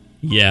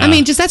 Yeah. I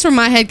mean, just that's where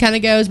my head kind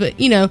of goes, but,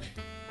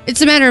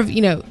 it's a matter of,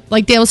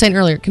 like Dale was saying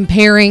earlier,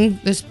 comparing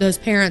those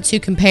parents who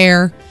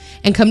compare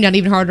and come down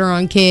even harder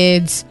on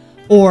kids,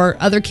 or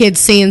other kids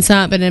seeing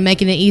something and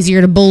making it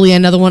easier to bully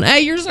another one.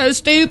 Hey, you're so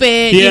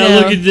stupid. Yeah,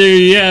 look at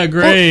their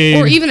grade.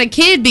 Or even a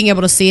kid being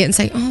able to see it and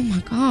say, oh my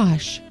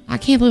gosh, I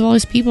can't believe all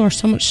these people are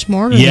so much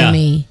smarter than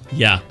me.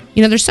 Yeah.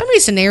 There's so many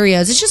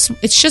scenarios.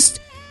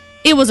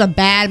 It was a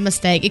bad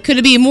mistake. It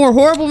could be a more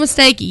horrible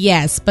mistake,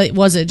 yes, but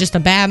was it just a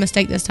bad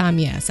mistake this time?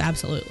 Yes,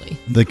 absolutely.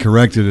 They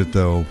corrected it,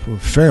 though,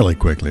 fairly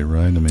quickly,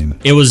 right? I mean,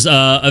 it was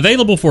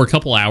available for a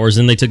couple hours,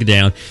 and they took it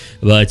down.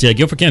 But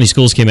Guilford County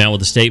Schools came out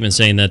with a statement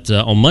saying that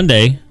on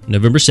Monday,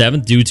 November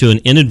 7th, due to an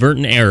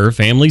inadvertent error,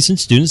 families and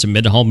students at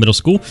Mendenhall Middle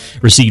School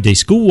received a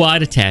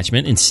school-wide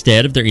attachment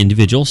instead of their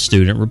individual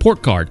student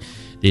report card.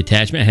 The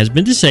attachment has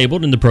been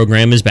disabled and the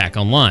program is back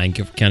online.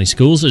 Guilford County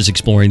Schools is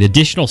exploring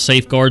additional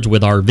safeguards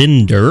with our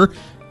vendor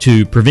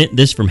to prevent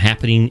this from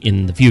happening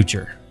in the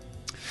future.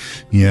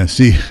 Yeah,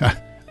 see, I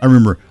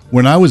remember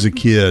when I was a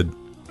kid,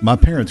 my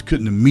parents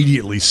couldn't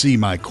immediately see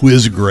my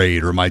quiz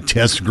grade or my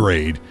test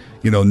grade.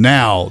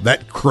 Now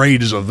that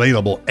grade is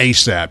available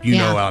ASAP. You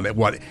know on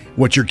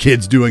what your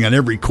kid's doing on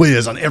every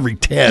quiz, on every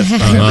test.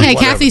 Hey,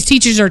 Kathy's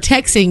teachers are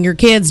texting your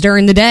kids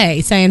during the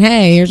day saying,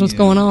 hey, here's what's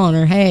going on,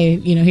 or hey,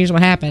 here's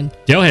what happened.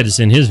 Dale had to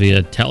send his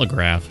via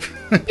telegraph.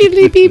 Beep,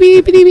 beep, beep,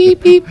 beep, beep,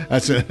 beep, beep.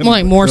 That's it. More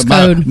like Morse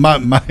code.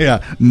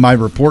 My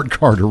report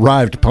card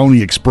arrived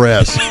Pony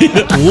Express.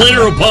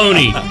 Literal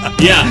pony.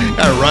 Yeah.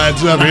 That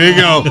rides up. Here you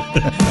go.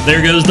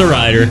 There goes the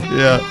rider.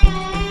 Yeah.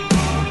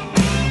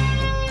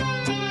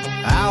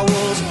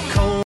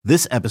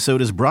 This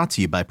episode is brought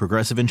to you by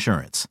Progressive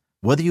Insurance.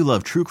 Whether you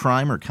love true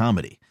crime or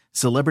comedy,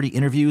 celebrity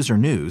interviews or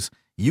news,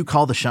 you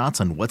call the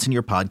shots on what's in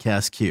your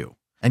podcast queue.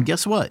 And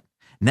guess what?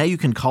 Now you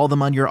can call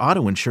them on your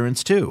auto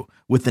insurance too,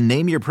 with the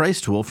Name Your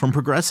Price tool from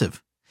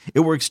Progressive.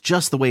 It works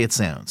just the way it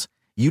sounds.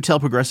 You tell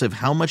Progressive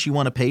how much you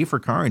want to pay for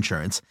car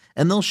insurance,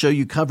 and they'll show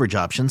you coverage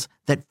options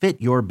that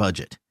fit your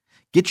budget.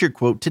 Get your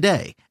quote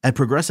today at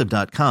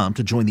Progressive.com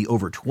to join the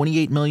over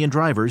 28 million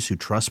drivers who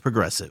trust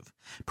Progressive.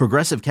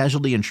 Progressive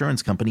Casualty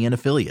Insurance Company and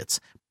Affiliates.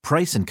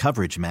 Price and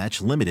coverage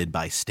match limited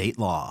by state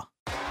law.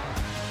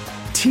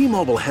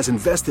 T-Mobile has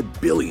invested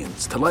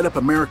billions to light up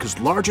America's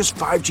largest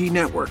 5G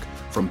network,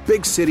 from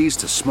big cities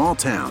to small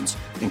towns,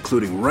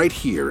 including right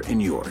here in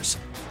yours.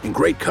 And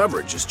great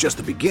coverage is just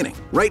the beginning.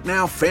 Right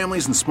now,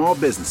 families and small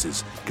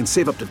businesses can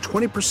save up to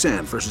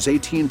 20% versus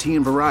AT&T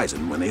and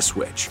Verizon when they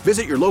switch.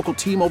 Visit your local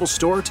T-Mobile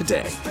store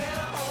today.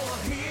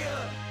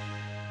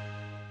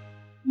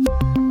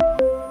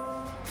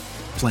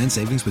 Plan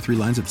savings with 3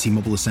 lines of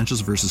T-Mobile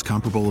Essentials versus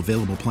comparable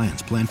available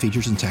plans. Plan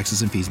features and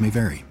taxes and fees may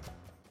vary.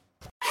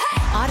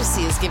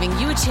 Odyssey is giving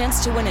you a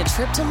chance to win a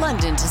trip to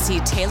London to see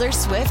Taylor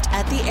Swift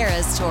at the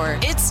Eras Tour.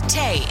 It's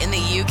Tay in the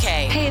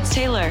UK. Hey, it's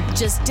Taylor.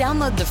 Just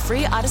download the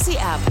free Odyssey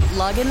app,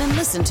 log in and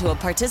listen to a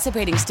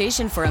participating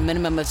station for a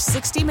minimum of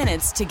 60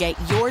 minutes to get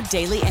your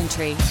daily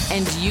entry.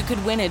 And you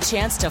could win a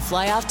chance to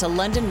fly off to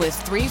London with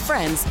 3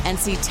 friends and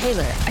see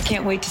Taylor. I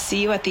can't wait to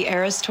see you at the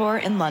Eras Tour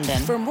in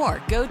London. For more,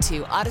 go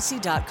to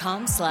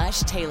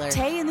odyssey.com/Taylor.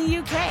 Tay in the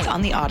UK. It's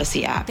on the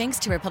Odyssey app. Thanks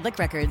to Republic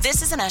Records.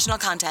 This is a national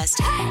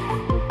contest.